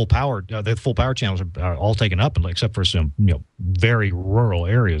of the full power channels are all taken up, except for some very rural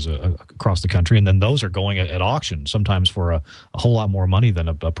areas across the country, and then those are going at auction, sometimes for a whole lot more money than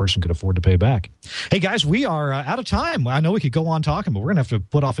a person could afford to pay back. Hey guys, we are out of time. I know we could go on talking, but we're gonna have to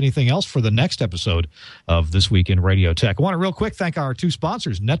put off anything else for the next episode of This Week in Radio Tech. I want to real quick thank our two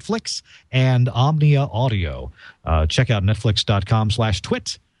sponsors, Netflix and Omnia Audio. Check out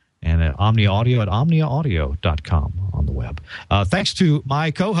netflix.com/twit. And Omnia Audio at omniaaudio.com on the web. Thanks to my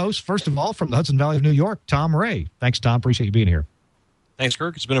co-host, first of all, from the Hudson Valley of New York, Tom Ray. Thanks, Tom. Appreciate you being here. Thanks,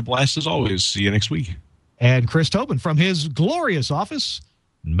 Kirk. It's been a blast as always. See you next week. And Chris Tobin from his glorious office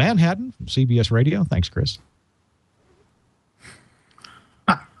in Manhattan from CBS Radio. Thanks, Chris.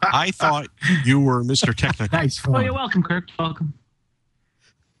 I thought you were Mr. Technical. Nice. Oh, you're welcome, Kirk. Welcome.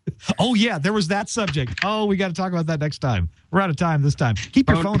 Oh, yeah, there was that subject. Oh, we got to talk about that next time. We're out of time this time. Keep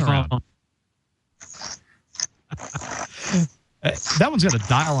your phone around. That one's got a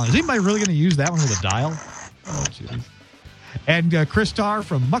dial on it. Is anybody really going to use that one with a dial? Oh, jeez. And Chris Tarr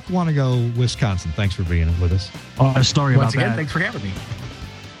from Muckwonago, Wisconsin. Thanks for being with us. A story Once about again, that. thanks for having me.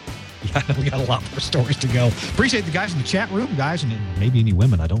 Yeah, we got a lot more stories to go. Appreciate the guys in the chat room, guys, and maybe any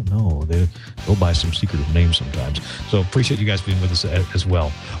women. I don't know. They go by some secretive names sometimes. So appreciate you guys being with us as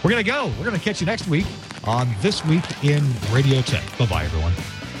well. We're going to go. We're going to catch you next week on This Week in Radio Tech. Bye-bye, everyone.